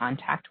you in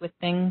contact with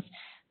things.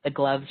 The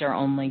gloves are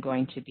only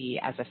going to be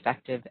as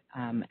effective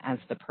as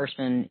the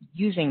person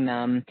using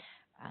them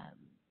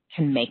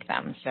can make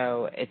them.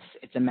 So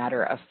it's a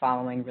matter of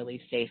following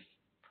really safe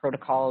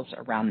protocols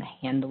around the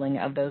handling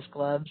of those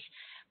gloves,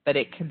 but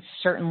it can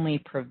certainly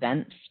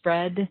prevent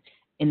spread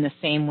in the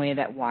same way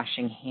that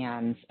washing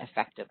hands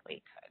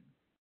effectively could.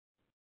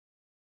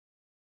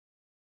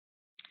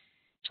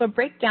 So I'll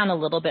break down a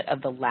little bit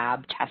of the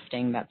lab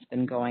testing that's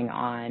been going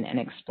on and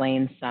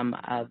explain some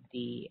of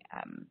the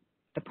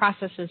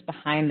processes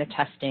behind the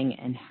testing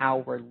and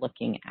how we're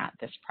looking at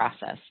this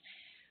process.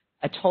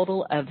 A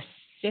total of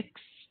 6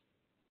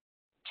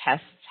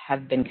 tests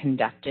have been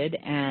conducted,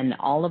 and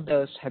all of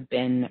those have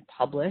been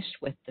published,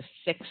 with the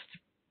 6th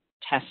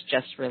test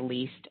just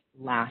released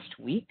last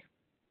week.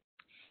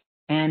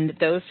 And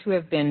those who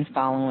have been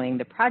following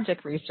the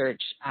project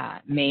research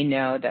may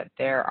know that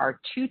there are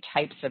 2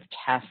 types of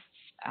tests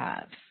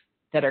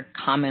that are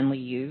commonly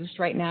used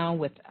right now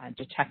with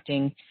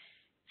detecting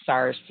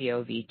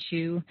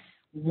SARS-CoV-2.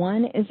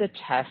 One is a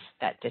test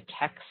that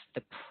detects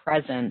the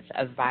presence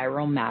of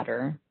viral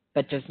matter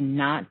but does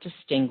not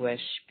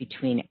distinguish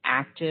between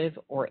active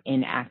or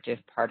inactive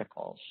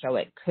particles. So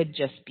it could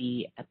just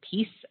be a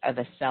piece of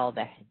a cell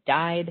that had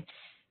died.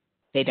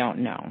 They don't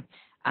know.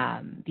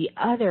 The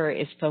other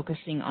is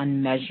focusing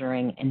on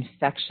measuring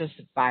infectious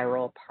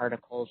viral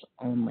particles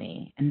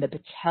only. And the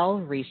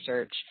Battelle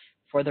research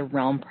for the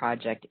REALM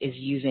project is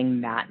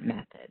using that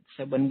method.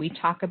 So when we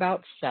talk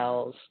about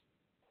cells,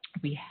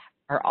 we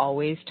are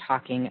always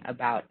talking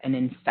about an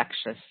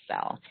infectious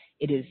cell.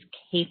 It is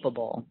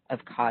capable of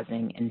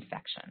causing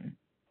infection.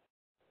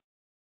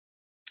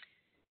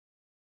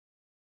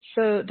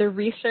 So the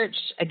research,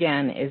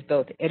 again, is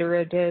both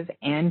iterative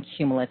and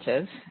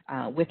cumulative,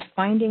 with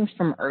findings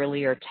from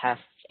earlier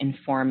tests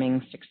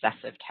informing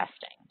successive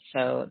testing.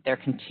 So there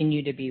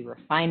continue to be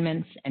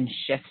refinements and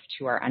shifts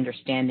to our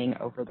understanding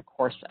over the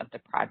course of the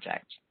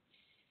project.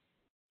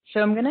 So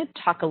I'm going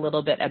to talk a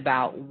little bit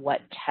about what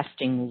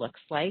testing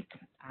looks like.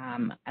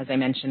 As I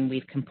mentioned,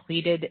 we've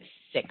completed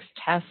 6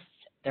 tests.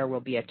 There will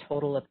be a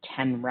total of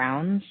 10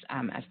 rounds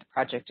as the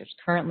project is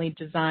currently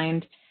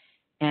designed.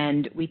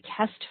 And we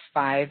test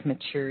 5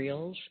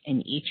 materials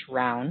in each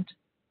round.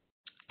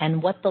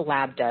 And what the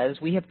lab does,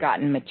 we have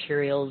gotten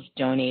materials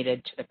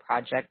donated to the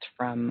project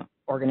from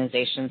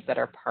organizations that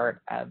are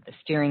part of the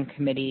steering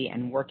committee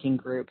and working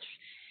groups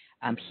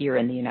here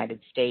in the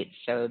United States.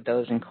 So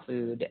those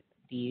include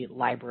the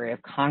Library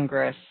of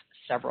Congress,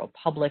 several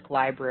public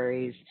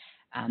libraries,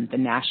 the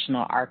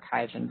National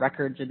Archives and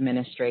Records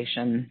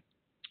Administration.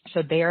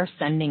 So they are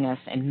sending us,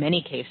 in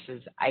many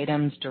cases,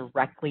 items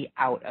directly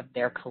out of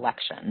their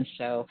collection.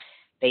 So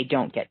they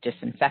don't get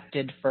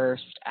disinfected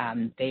first.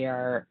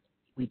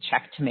 We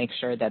check to make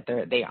sure that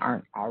they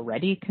aren't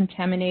already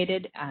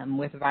contaminated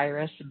with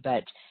virus,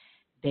 but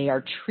they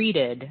are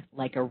treated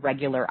like a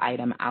regular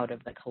item out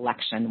of the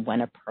collection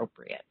when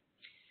appropriate.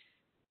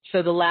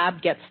 So the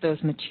lab gets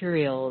those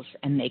materials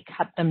and they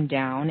cut them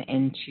down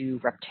into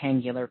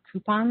rectangular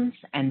coupons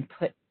and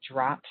put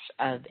drops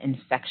of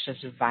infectious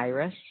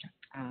virus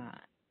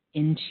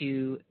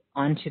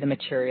onto the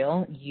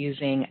material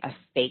using a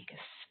fake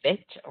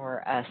spit or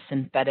a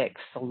synthetic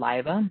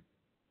saliva.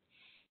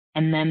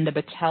 And then the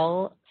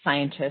Battelle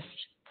scientists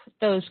put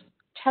those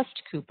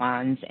test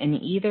coupons in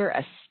either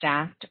a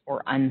stacked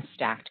or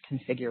unstacked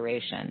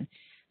configuration.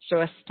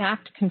 So a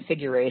stacked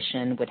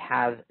configuration would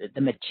have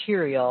the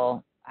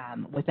material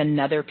with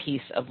another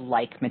piece of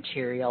like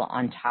material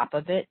on top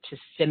of it to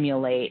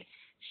simulate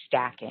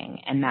stacking.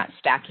 And that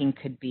stacking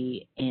could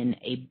be in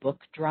a book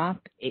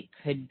drop. It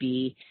could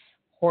be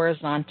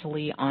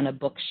horizontally on a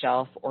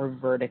bookshelf or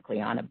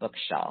vertically on a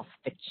bookshelf.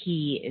 The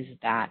key is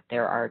that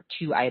there are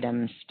 2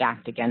 items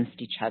stacked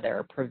against each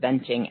other,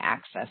 preventing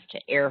access to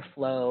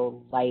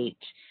airflow, light,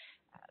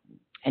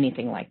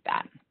 anything like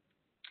that.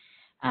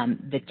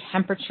 The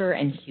temperature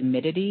and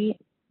humidity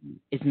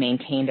is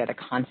maintained at a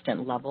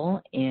constant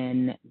level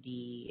in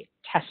the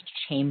test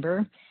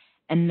chamber.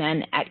 And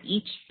then at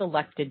each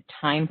selected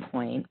time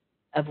point,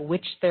 of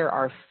which there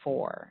are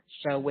 4.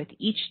 So with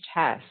each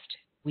test,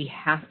 we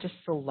have to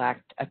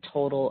select a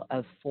total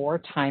of 4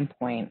 time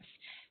points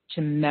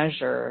to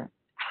measure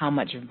how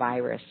much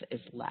virus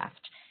is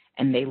left.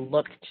 And they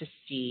look to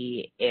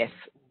see if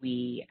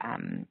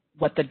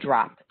what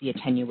the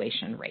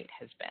attenuation rate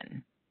has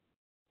been.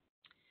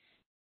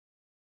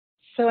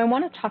 So I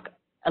want to talk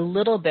a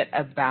little bit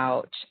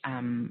about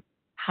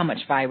how much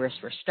virus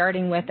we're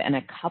starting with and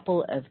a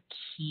couple of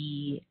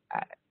key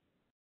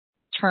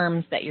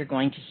terms that you're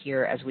going to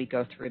hear as we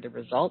go through the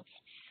results.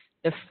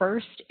 The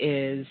first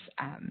is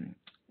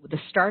the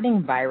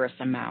starting virus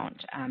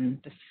amount.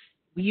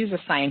 We use a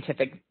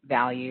scientific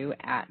value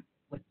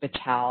with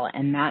Battelle,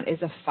 and that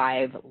is a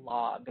 5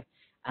 log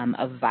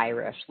of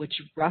virus, which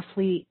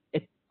roughly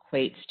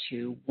equates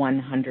to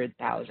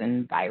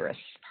 100,000 virus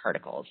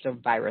particles, so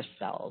virus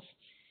cells.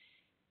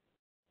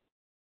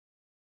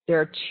 There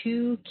are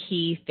 2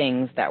 key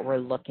things that we're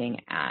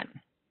looking at.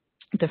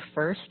 The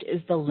first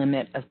is the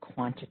limit of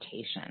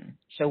quantitation.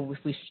 So if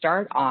we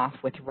start off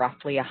with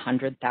roughly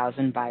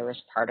 100,000 virus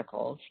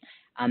particles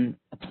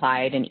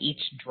applied in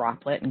each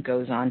droplet and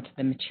goes onto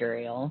the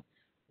material,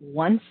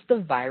 once the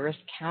virus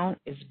count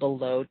is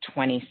below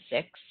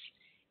 26,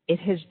 it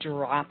has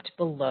dropped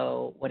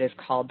below what is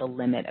called the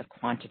limit of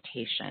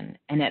quantitation.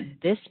 And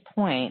at this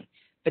point,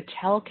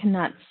 Battelle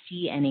cannot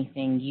see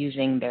anything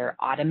using their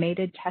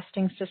automated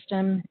testing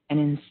system, and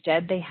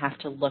instead they have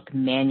to look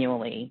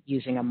manually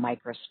using a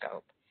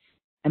microscope.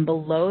 And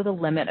below the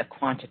limit of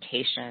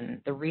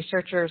quantitation, the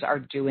researchers are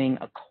doing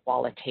a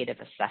qualitative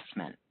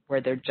assessment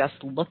where they're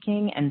just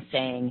looking and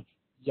saying,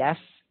 yes,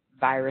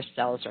 virus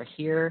cells are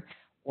here,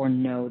 or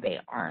no, they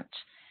aren't.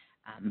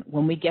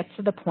 When we get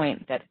to the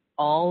point that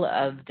all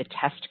of the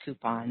test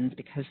coupons,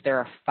 because there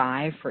are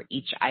 5 for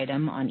each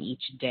item on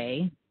each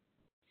day,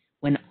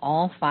 when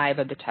all 5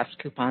 of the test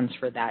coupons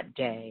for that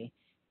day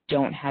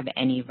don't have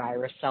any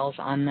virus cells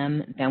on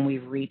them, then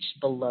we've reached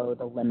below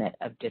the limit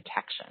of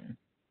detection.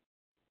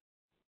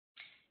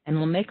 and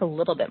will make a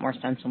little bit more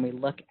sense when we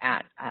look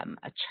at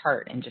a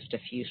chart in just a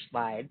few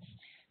slides.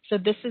 So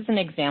this is an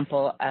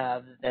example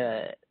of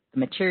the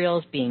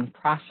materials being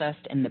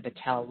processed in the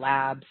Battelle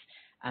labs.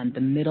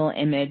 The middle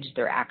image,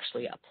 they're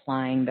actually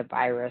applying the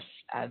virus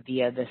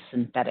via the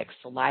synthetic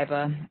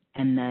saliva.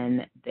 And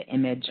then the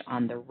image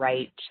on the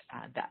right,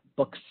 that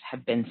books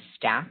have been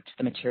stacked,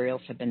 the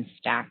materials have been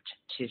stacked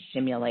to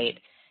simulate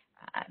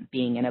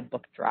being in a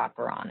book drop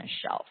or on a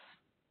shelf.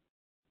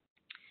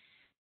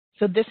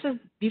 So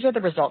these are the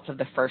results of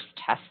the first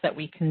test that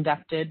we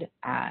conducted.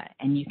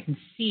 And you can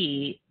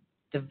see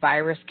the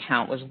virus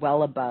count was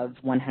well above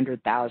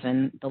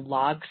 100,000. The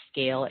log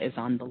scale is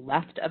on the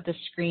left of the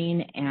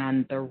screen,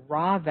 and the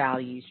raw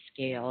value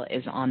scale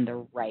is on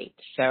the right.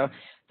 So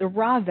the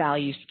raw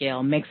value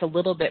scale makes a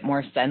little bit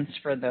more sense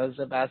for those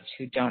of us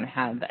who don't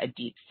have a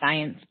deep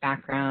science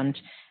background.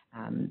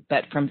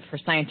 But for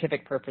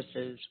scientific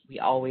purposes, we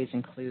always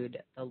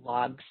include the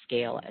log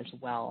scale as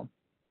well.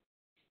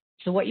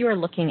 So what you are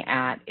looking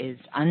at is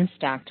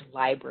unstacked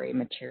library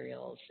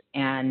materials.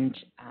 And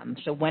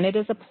so when it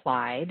is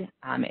applied,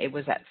 it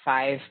was at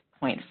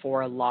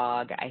 5.4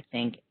 log, I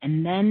think.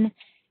 And then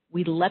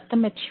we let the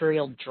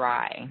material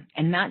dry.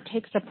 And that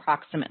takes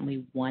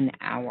approximately 1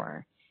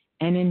 hour.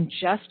 And in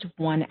just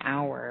 1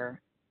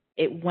 hour,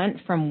 it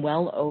went from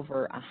well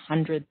over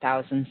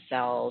 100,000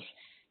 cells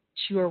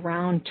to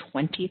around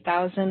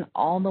 20,000,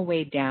 all the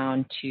way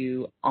down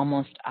to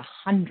almost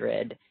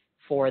 100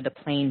 for the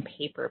plain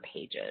paper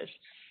pages.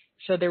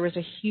 So there was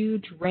a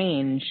huge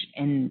range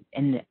in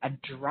a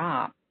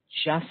drop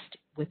just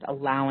with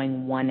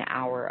allowing 1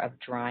 hour of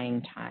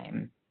drying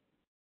time.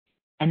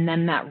 And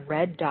then that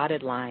red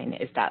dotted line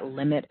is that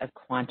limit of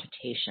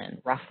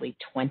quantitation, roughly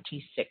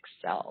 26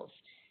 cells.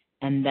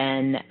 And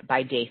then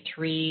by day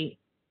 3,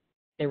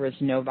 there was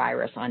no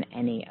virus on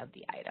any of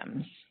the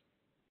items.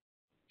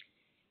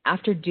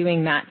 After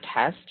doing that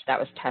test, that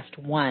was test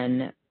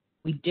 1,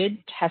 we did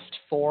test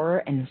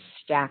 4 and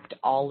stacked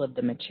all of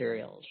the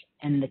materials.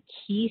 And the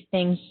key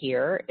thing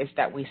here is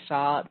that we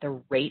saw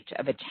the rate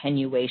of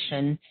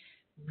attenuation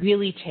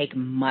really take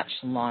much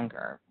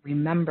longer.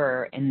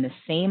 Remember, in the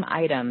same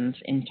items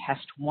in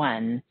test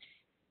 1,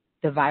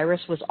 the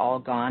virus was all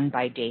gone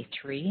by day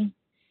 3.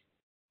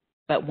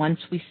 But once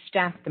we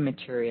stacked the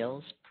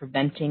materials,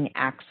 preventing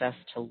access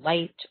to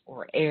light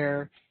or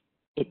air,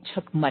 it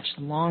took much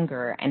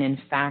longer. And in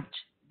fact,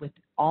 with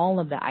all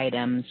of the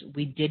items,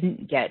 we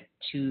didn't get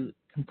to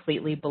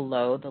completely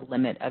below the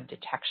limit of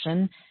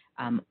detection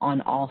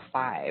on all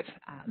 5,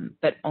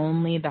 but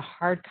only the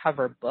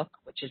hardcover book,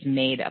 which is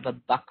made of a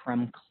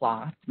buckram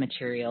cloth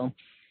material,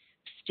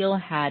 still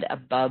had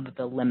above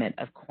the limit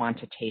of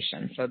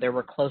quantitation. So there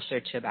were closer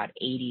to about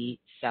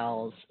 80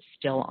 cells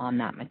still on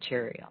that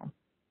material.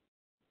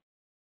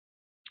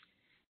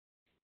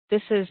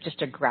 This is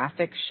just a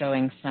graphic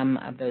showing some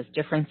of those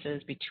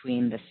differences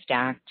between the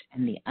stacked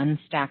and the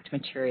unstacked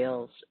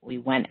materials. We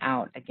went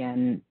out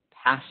again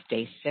past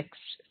day 6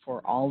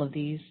 for all of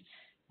these,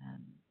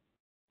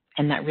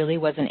 and that really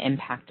was an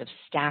impact of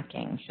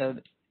stacking. So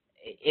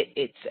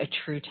it's a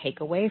true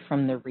takeaway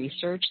from the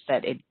research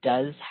that it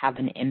does have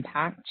an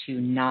impact to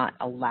not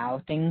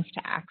allow things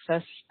to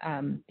access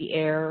the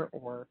air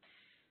or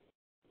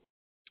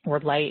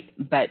light,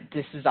 but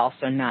this is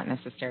also not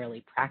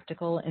necessarily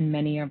practical in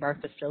many of our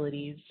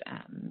facilities.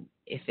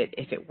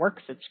 If it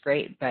works, it's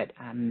great, but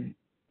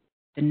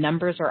the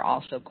numbers are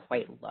also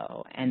quite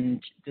low,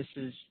 and this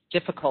is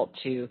difficult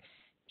to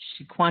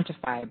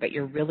quantify, but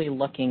you're really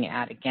looking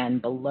at, again,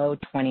 below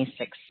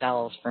 26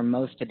 cells for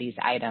most of these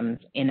items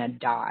in a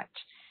dot.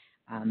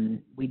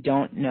 We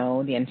don't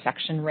know the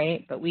infection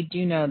rate, but we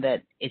do know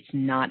that it's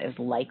not as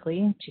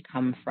likely to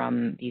come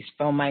from these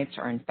fomites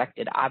or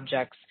infected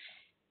objects.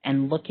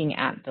 And looking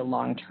at the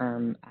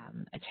long-term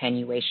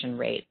attenuation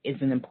rate is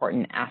an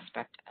important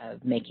aspect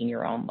of making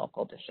your own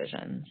local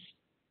decisions.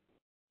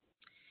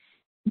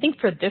 I think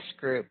for this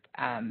group,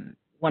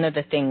 one of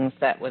the things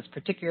that was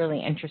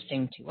particularly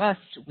interesting to us,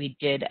 we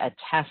did a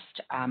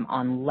test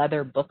on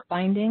leather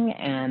bookbinding,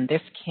 and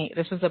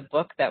this was a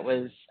book that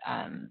was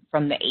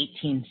from the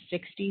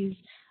 1860s,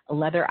 a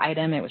leather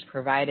item. It was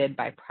provided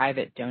by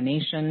private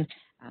donation.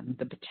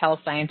 The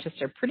Battelle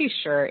scientists are pretty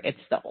sure it's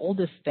the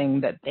oldest thing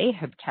that they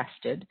have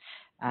tested.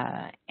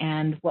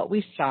 And what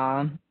we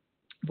saw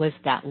was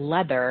that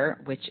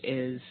leather, which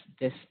is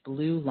this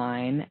blue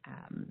line,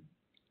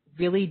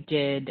 really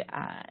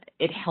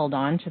it held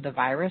on to the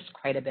virus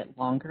quite a bit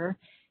longer.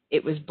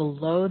 It was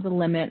below the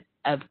limit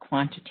of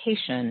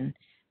quantitation,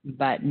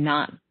 but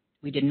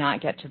we did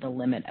not get to the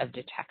limit of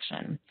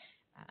detection.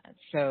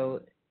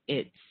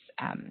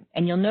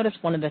 And you'll notice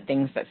one of the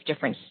things that's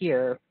different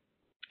here.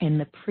 In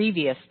the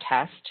previous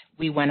test,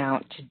 we went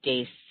out to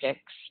day 6,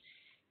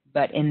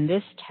 but in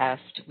this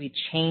test, we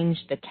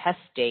changed the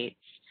test dates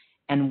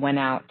and went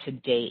out to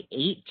day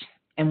 8,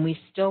 and we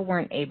still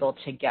weren't able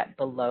to get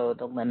below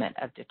the limit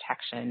of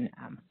detection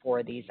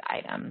for these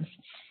items.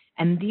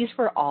 And these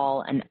were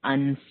all an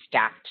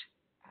unstacked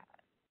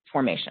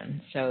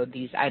formation. So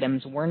these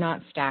items were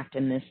not stacked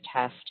in this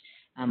test.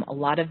 A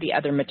lot of the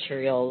other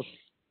materials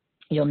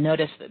you'll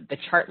notice that the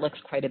chart looks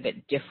quite a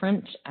bit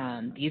different.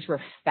 These were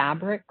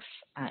fabrics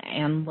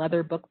and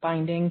leather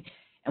bookbinding,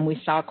 and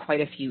we saw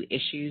quite a few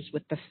issues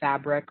with the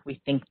fabric.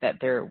 We think that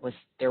there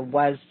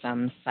was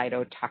some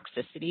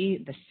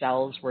cytotoxicity. The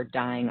cells were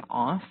dying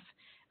off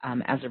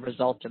as a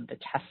result of the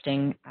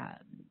testing,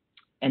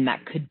 and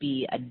that could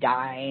be a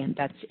dye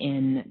that's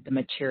in the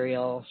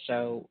material.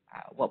 So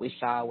what we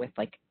saw with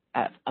like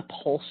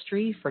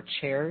upholstery for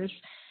chairs,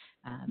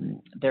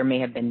 there may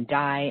have been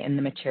dye in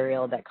the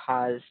material that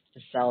caused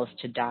the cells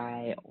to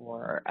die,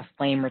 or a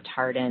flame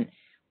retardant.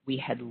 We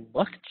had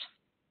looked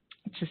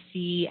to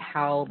see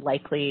how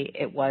likely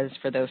it was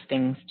for those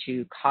things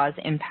to cause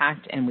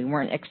impact, and we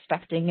weren't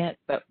expecting it,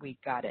 but we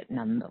got it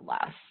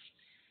nonetheless.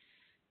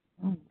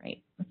 All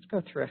right, let's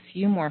go through a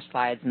few more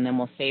slides, and then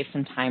we'll save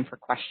some time for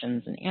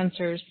questions and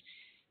answers.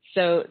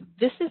 So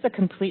this is a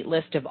complete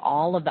list of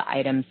all of the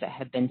items that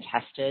have been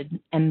tested,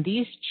 and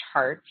these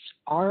charts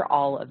are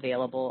all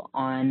available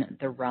on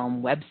the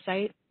Realm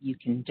website. You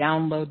can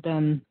download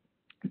them.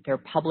 They're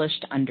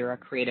published under a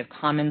Creative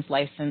Commons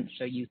license,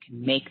 so you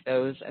can make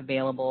those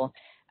available.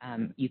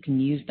 You can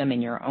use them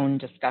in your own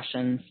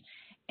discussions,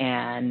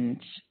 and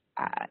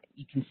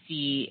you can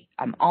see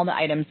all the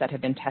items that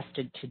have been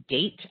tested to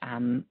date.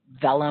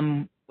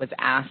 Vellum was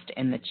asked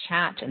in the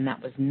chat, and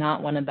that was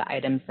not one of the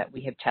items that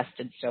we have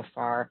tested so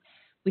far.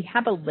 We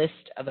have a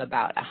list of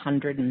about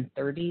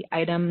 130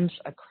 items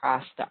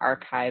across the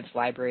archives,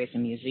 libraries,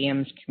 and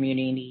museums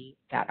community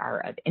that are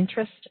of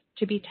interest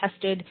to be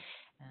tested,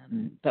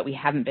 but we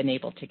haven't been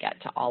able to get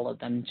to all of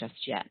them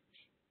just yet.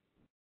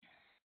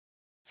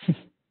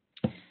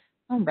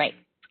 All right.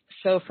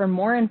 So for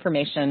more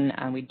information,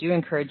 we do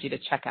encourage you to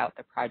check out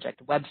the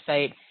project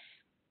website.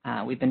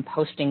 We've been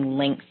posting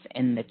links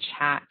in the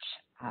chat.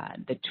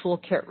 The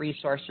toolkit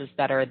resources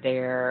that are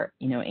there,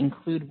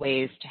 include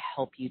ways to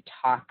help you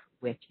talk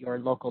with your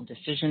local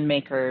decision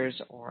makers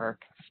or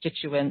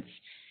constituents.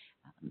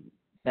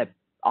 That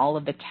all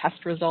of the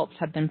test results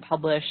have been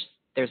published.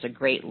 There's a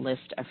great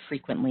list of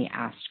frequently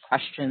asked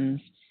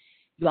questions.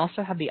 You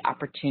also have the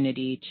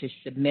opportunity to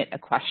submit a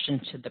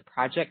question to the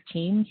project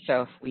team.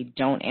 So if we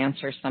don't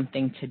answer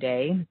something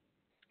today,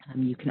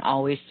 you can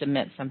always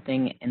submit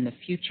something in the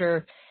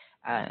future,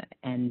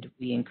 and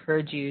we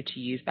encourage you to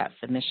use that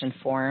submission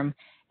form.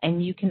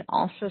 And you can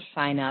also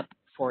sign up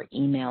for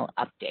email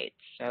updates.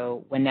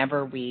 So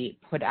whenever we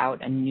put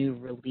out a new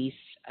release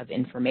of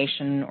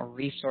information or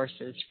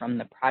resources from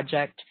the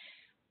project,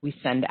 we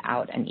send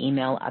out an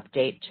email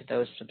update to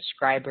those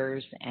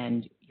subscribers,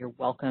 and you're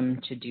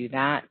welcome to do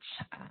that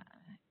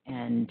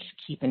and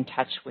keep in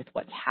touch with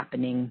what's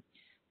happening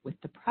with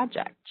the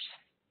project.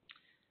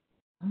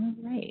 All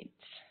right.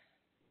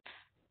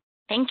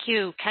 Thank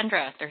you,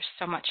 Kendra. There's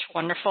so much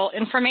wonderful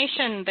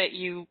information that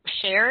you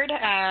shared.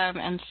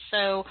 And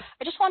so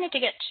I just wanted to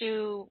get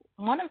to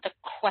one of the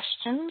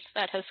questions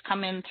that has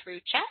come in through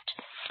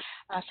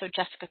chat. So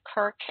Jessica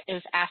Kirk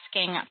is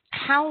asking,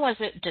 how was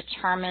it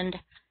determined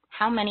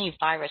how many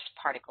virus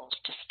particles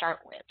to start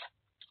with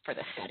for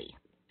the study?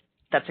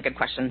 That's a good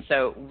question.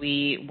 So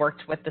we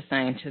worked with the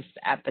scientists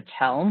at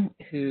Battelle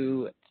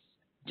who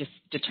just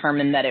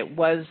determined that it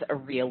was a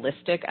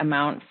realistic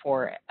amount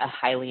for a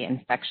highly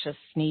infectious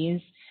sneeze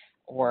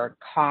or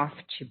cough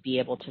to be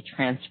able to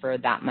transfer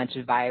that much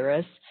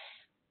virus.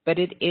 But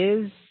it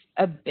is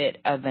a bit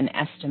of an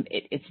estimate.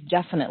 It's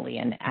definitely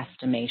an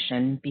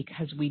estimation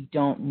because we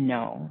don't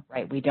know,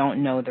 right? We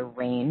don't know the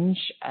range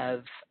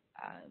of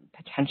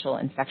potential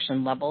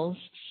infection levels.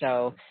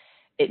 So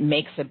it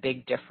makes a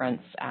big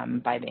difference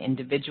by the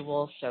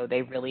individual. So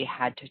they really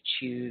had to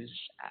choose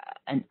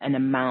an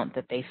amount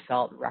that they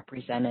felt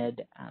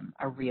represented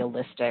a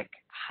realistic,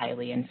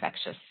 highly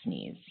infectious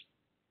sneeze.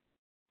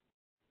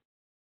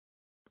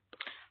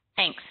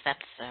 Thanks.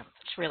 That's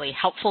really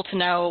helpful to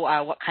know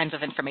what kinds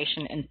of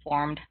information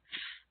informed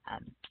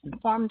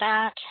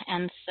that.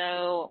 And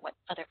so what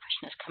other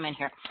question has come in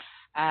here?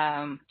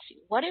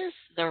 What is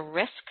the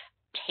risk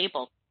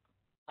table?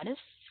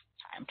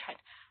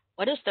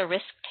 What is the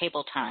risk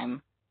table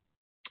time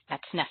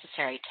that's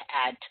necessary to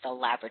add to the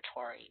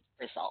laboratory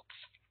results?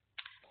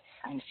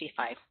 Trying to see if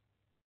I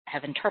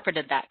have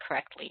interpreted that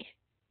correctly.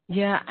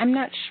 Yeah, I'm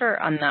not sure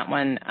on that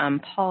one.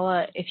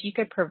 Paula, if you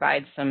could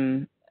provide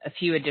a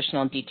few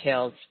additional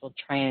details, we'll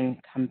try and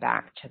come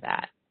back to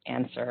that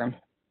answer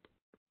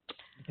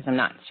because I'm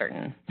not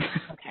certain.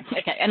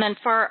 Okay. And then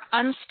for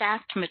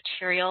unstacked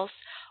materials,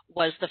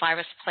 was the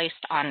virus placed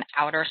on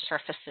outer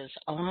surfaces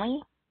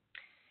only?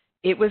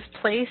 It was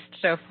placed,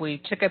 so if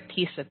we took a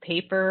piece of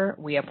paper,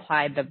 we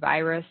applied the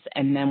virus,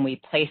 and then we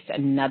placed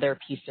another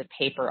piece of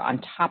paper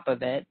on top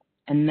of it,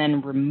 and then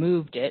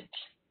removed it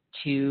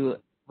to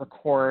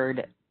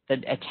record the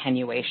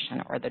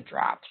attenuation or the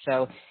drop.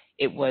 So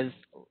it was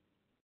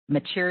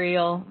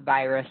material,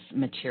 virus,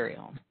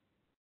 material.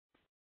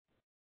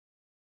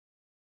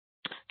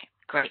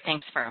 Great,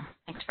 thanks for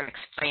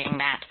explaining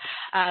that.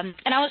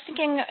 And I was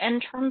thinking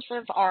in terms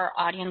of our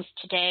audience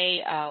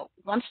today,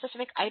 one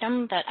specific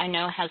item that I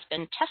know has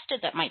been tested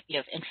that might be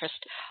of interest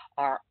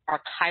are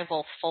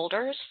archival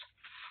folders.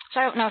 So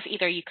I don't know if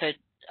either you could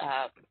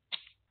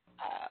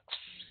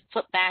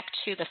flip back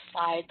to the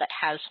slide that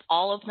has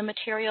all of the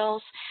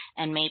materials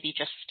and maybe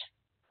just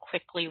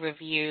quickly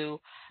review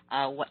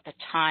what the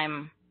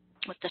time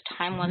was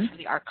for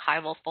the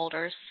archival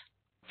folders?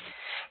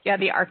 Yeah,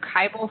 the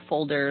archival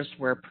folders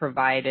were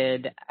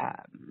provided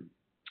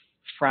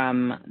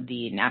from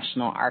the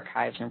National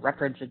Archives and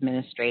Records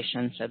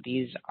Administration. So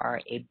these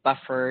are a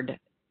buffered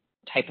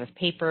type of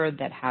paper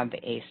that have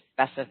a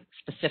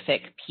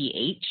specific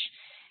pH.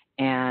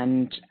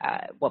 And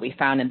what we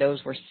found, and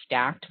those were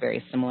stacked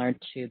very similar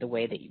to the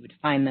way that you would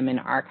find them in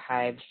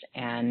archives,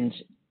 and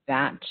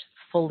that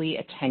fully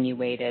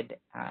attenuated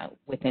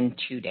within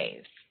 2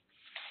 days.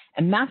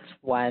 And that's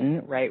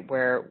one, right,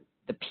 where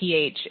the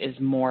pH is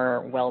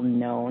more well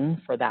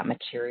known for that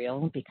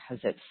material because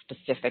it's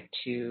specific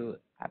to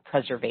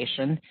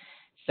preservation.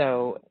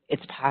 So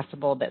it's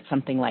possible that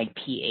something like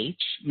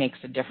pH makes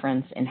a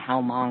difference in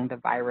how long the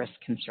virus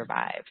can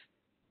survive.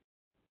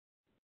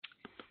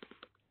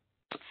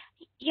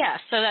 Yeah,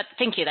 so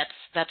thank you.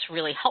 That's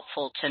really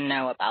helpful to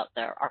know about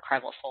the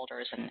archival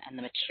folders and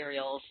the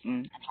materials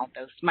and how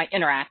those might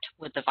interact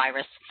with the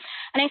virus.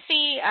 And I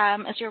see,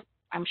 as you're,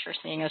 I'm sure,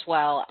 seeing as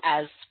well,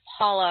 as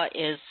Paula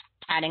is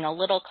adding a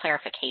little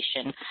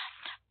clarification,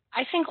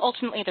 I think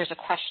ultimately there's a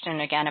question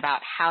again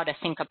about how to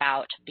think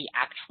about the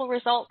actual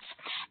results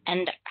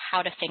and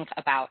how to think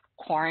about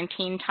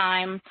quarantine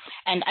time.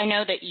 And I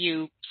know that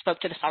you spoke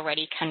to this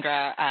already,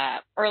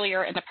 Kendra,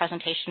 earlier in the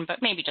presentation,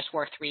 but maybe just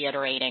worth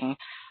reiterating,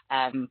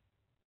 how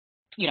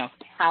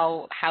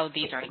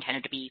these are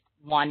intended to be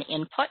one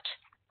input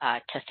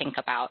to think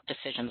about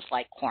decisions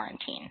like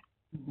quarantine.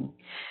 Mm-hmm.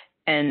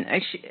 And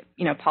actually,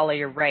 Paula,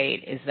 you're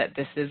right, is that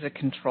this is a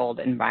controlled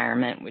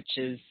environment, which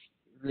is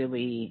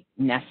really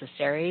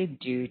necessary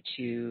due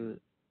to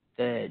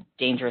the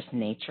dangerous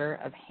nature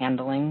of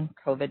handling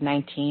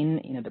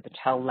COVID-19. The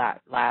Battelle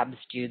labs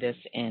do this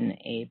in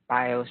a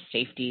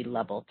biosafety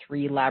level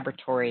 3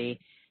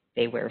 laboratory.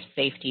 They wear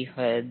safety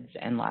hoods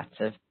and lots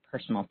of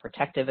personal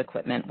protective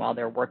equipment while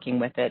they're working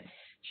with it.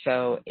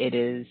 So it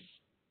is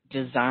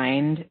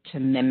designed to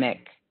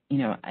mimic,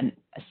 a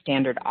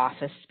standard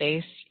office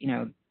space,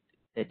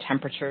 the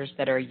temperatures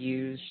that are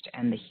used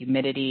and the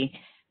humidity,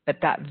 but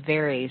that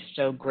varies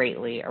so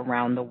greatly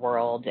around the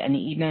world. And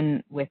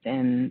even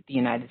within the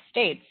United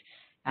States,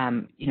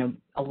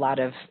 a lot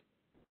of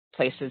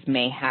places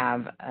may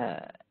have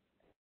a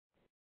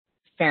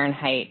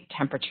Fahrenheit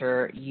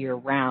temperature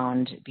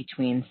year-round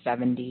between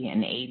 70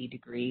 and 80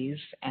 degrees,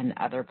 and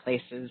other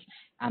places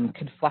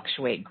could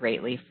fluctuate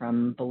greatly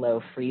from below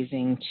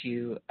freezing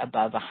to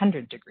above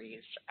 100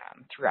 degrees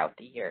throughout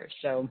the year.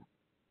 So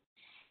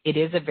it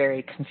is a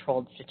very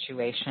controlled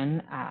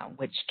situation,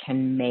 which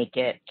can make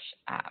it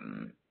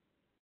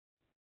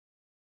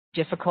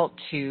difficult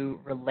to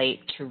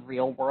relate to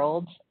real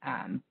world,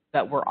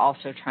 but we're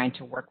also trying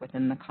to work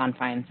within the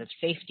confines of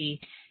safety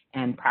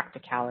and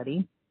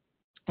practicality.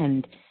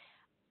 And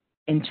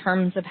in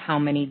terms of how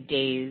many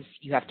days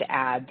you have to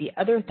add, the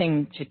other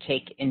thing to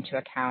take into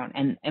account,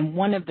 and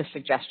one of the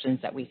suggestions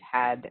that we've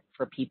had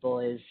for people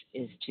is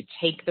to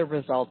take the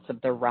results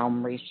of the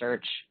Realm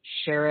research,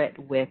 share it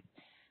with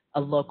a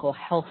local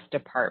health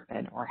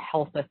department or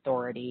health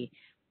authority,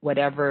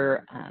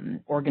 whatever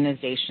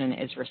organization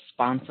is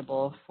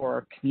responsible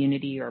for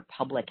community or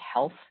public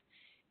health,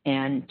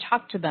 and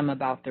talk to them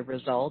about the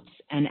results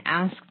and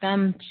ask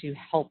them to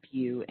help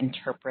you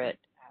interpret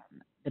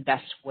the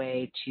best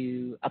way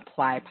to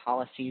apply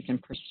policies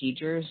and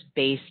procedures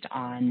based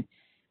on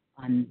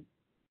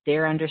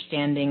their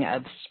understanding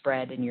of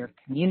spread in your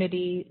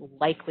community,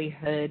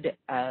 likelihood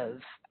of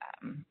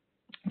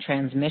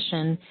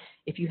transmission.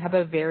 If you have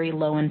a very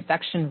low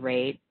infection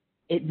rate,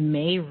 it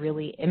may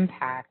really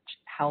impact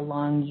how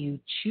long you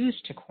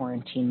choose to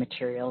quarantine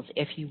materials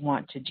if you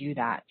want to do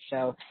that.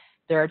 So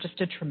there are just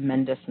a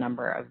tremendous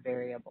number of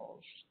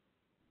variables.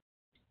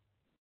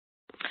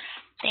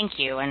 Thank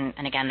you.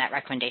 And again, that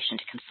recommendation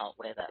to consult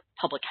with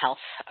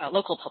a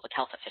local public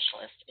health official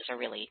is a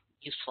really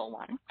useful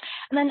one.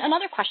 And then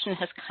another question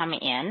has come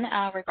in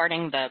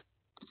regarding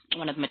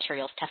one of the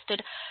materials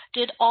tested.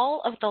 Did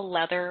all of the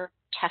leather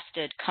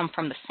tested come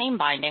from the same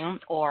binding,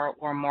 or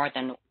were more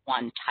than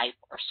one type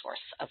or source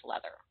of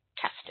leather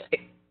tested?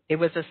 It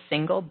was a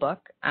single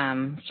book,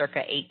 circa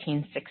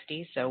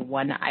 1860, so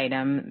one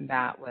item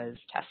that was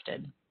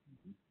tested.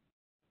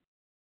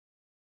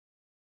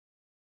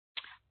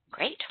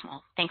 Great.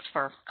 Well, thanks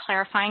for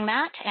clarifying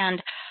that.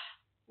 And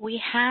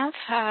we have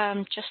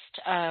just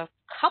a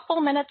couple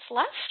minutes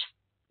left.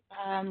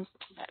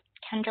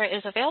 Kendra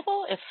is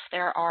available if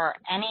there are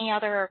any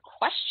other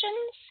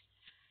questions.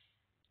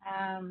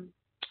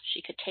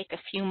 She could take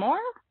a few more.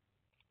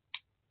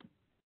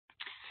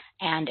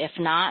 And if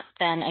not,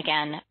 then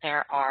again,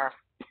 there are,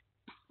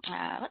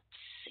 let's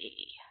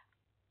see.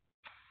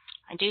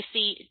 I do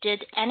see,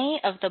 did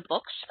any of the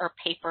books or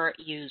paper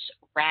use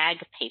rag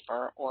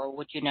paper, or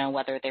would you know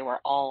whether they were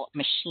all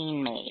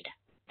machine made?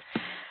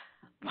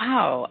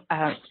 Wow,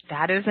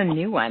 that is a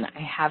new one.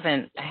 I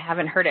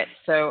haven't heard it.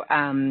 So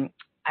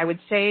I would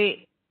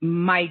say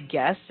My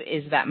guess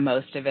is that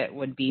most of it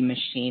would be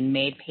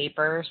machine-made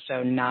paper,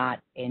 so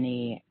not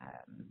any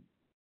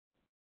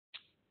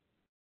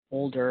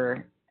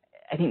older.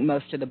 I think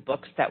most of the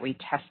books that we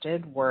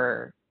tested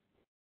were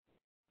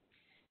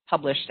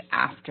published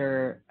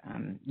after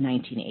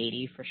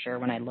 1980, for sure,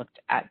 when I looked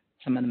at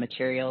some of the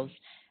materials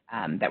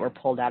that were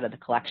pulled out of the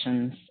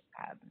collections.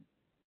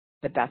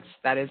 But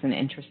that is an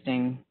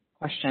interesting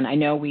question. I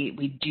know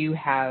we do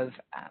have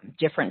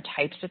different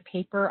types of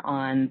paper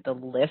on the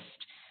list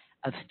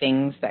of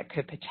things that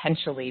could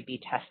potentially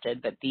be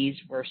tested, but these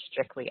were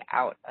strictly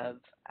out of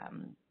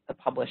the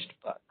published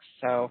books.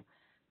 So,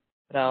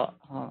 but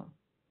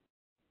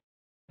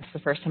it's the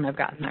first time I've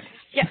gotten that.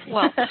 Yeah,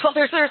 well,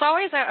 there's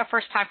always a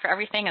first time for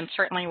everything, and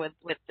certainly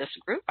with this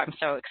group, I'm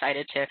so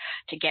excited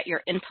to get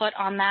your input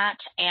on that.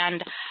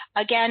 And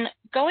again,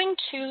 going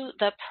to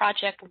the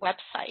project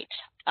website,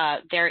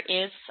 there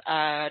is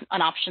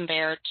an option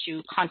there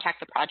to contact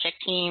the project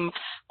team,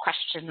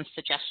 questions,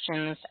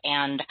 suggestions,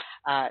 and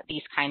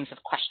these kinds of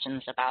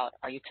questions about,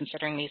 are you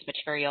considering these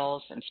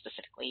materials, and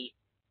specifically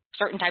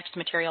certain types of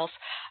materials.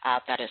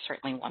 That is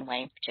certainly one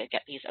way to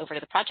get these over to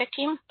the project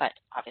team, but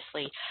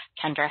obviously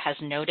Kendra has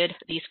noted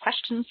these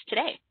questions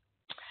today.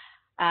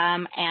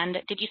 And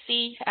did you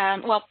see,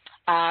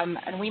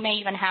 and we may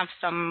even have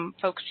some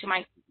folks who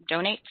might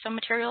donate some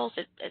materials.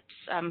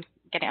 I'm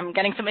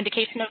getting some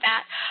indication of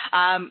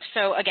that.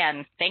 So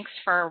again, thanks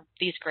for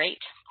these great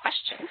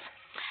questions.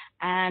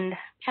 And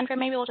Kendra,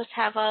 maybe we'll just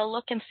have a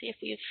look and see if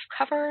we've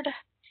covered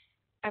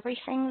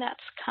everything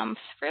that's come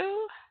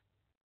through.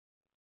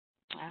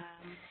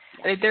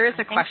 There is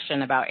a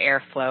question about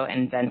airflow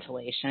and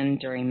ventilation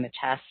during the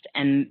test,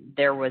 and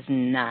there was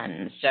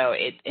none. So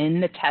in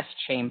the test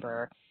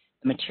chamber,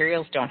 the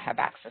materials don't have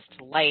access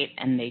to light,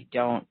 and they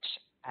don't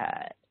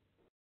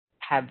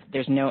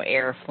there's no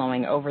air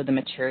flowing over the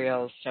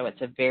materials, so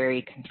it's a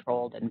very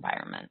controlled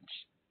environment.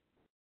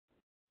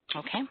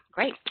 Okay,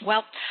 great.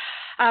 Well,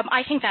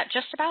 I think that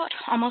just about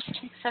almost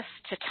takes us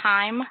to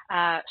time.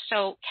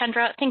 So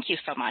Kendra, thank you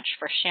so much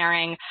for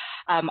sharing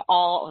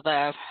all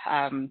the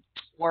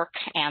work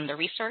and the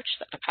research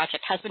that the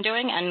project has been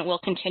doing and will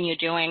continue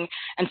doing.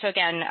 And so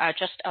again,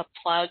 just a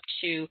plug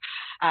to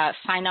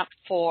sign up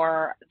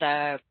for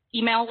the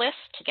email list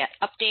to get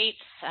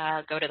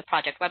updates. Go to the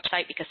project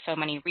website because so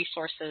many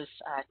resources,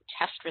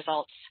 test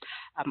results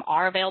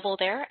are available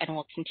there and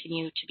will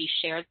continue to be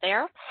shared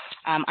there.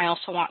 I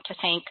also want to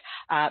thank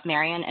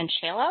Marion and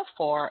Shayla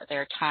for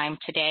their time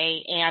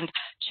today, and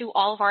to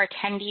all of our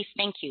attendees,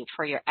 thank you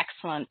for your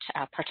excellent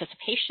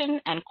participation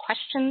and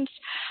questions.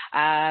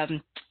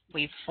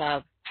 We've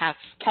have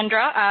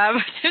Kendra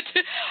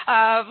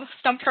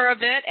stump her a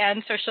bit,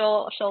 and so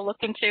she'll look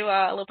into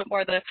a little bit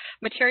more of the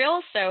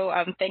materials. So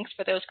thanks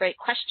for those great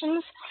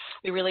questions.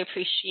 We really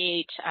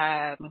appreciate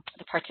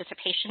the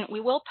participation. We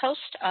will post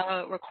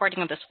a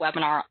recording of this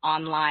webinar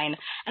online,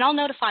 and I'll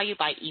notify you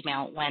by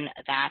email when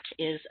that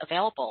is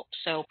available.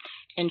 So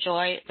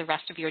enjoy the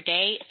rest of your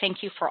day.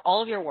 Thank you for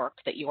all of your work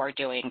that you are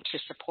doing to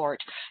support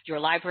your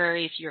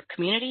libraries, your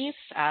communities.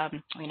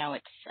 We know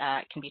it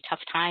can be tough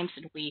times,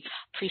 and we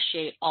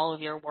appreciate all of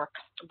your work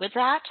with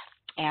that.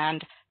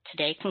 And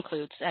this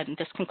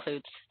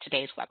concludes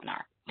today's webinar.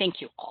 Thank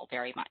you all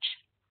very much.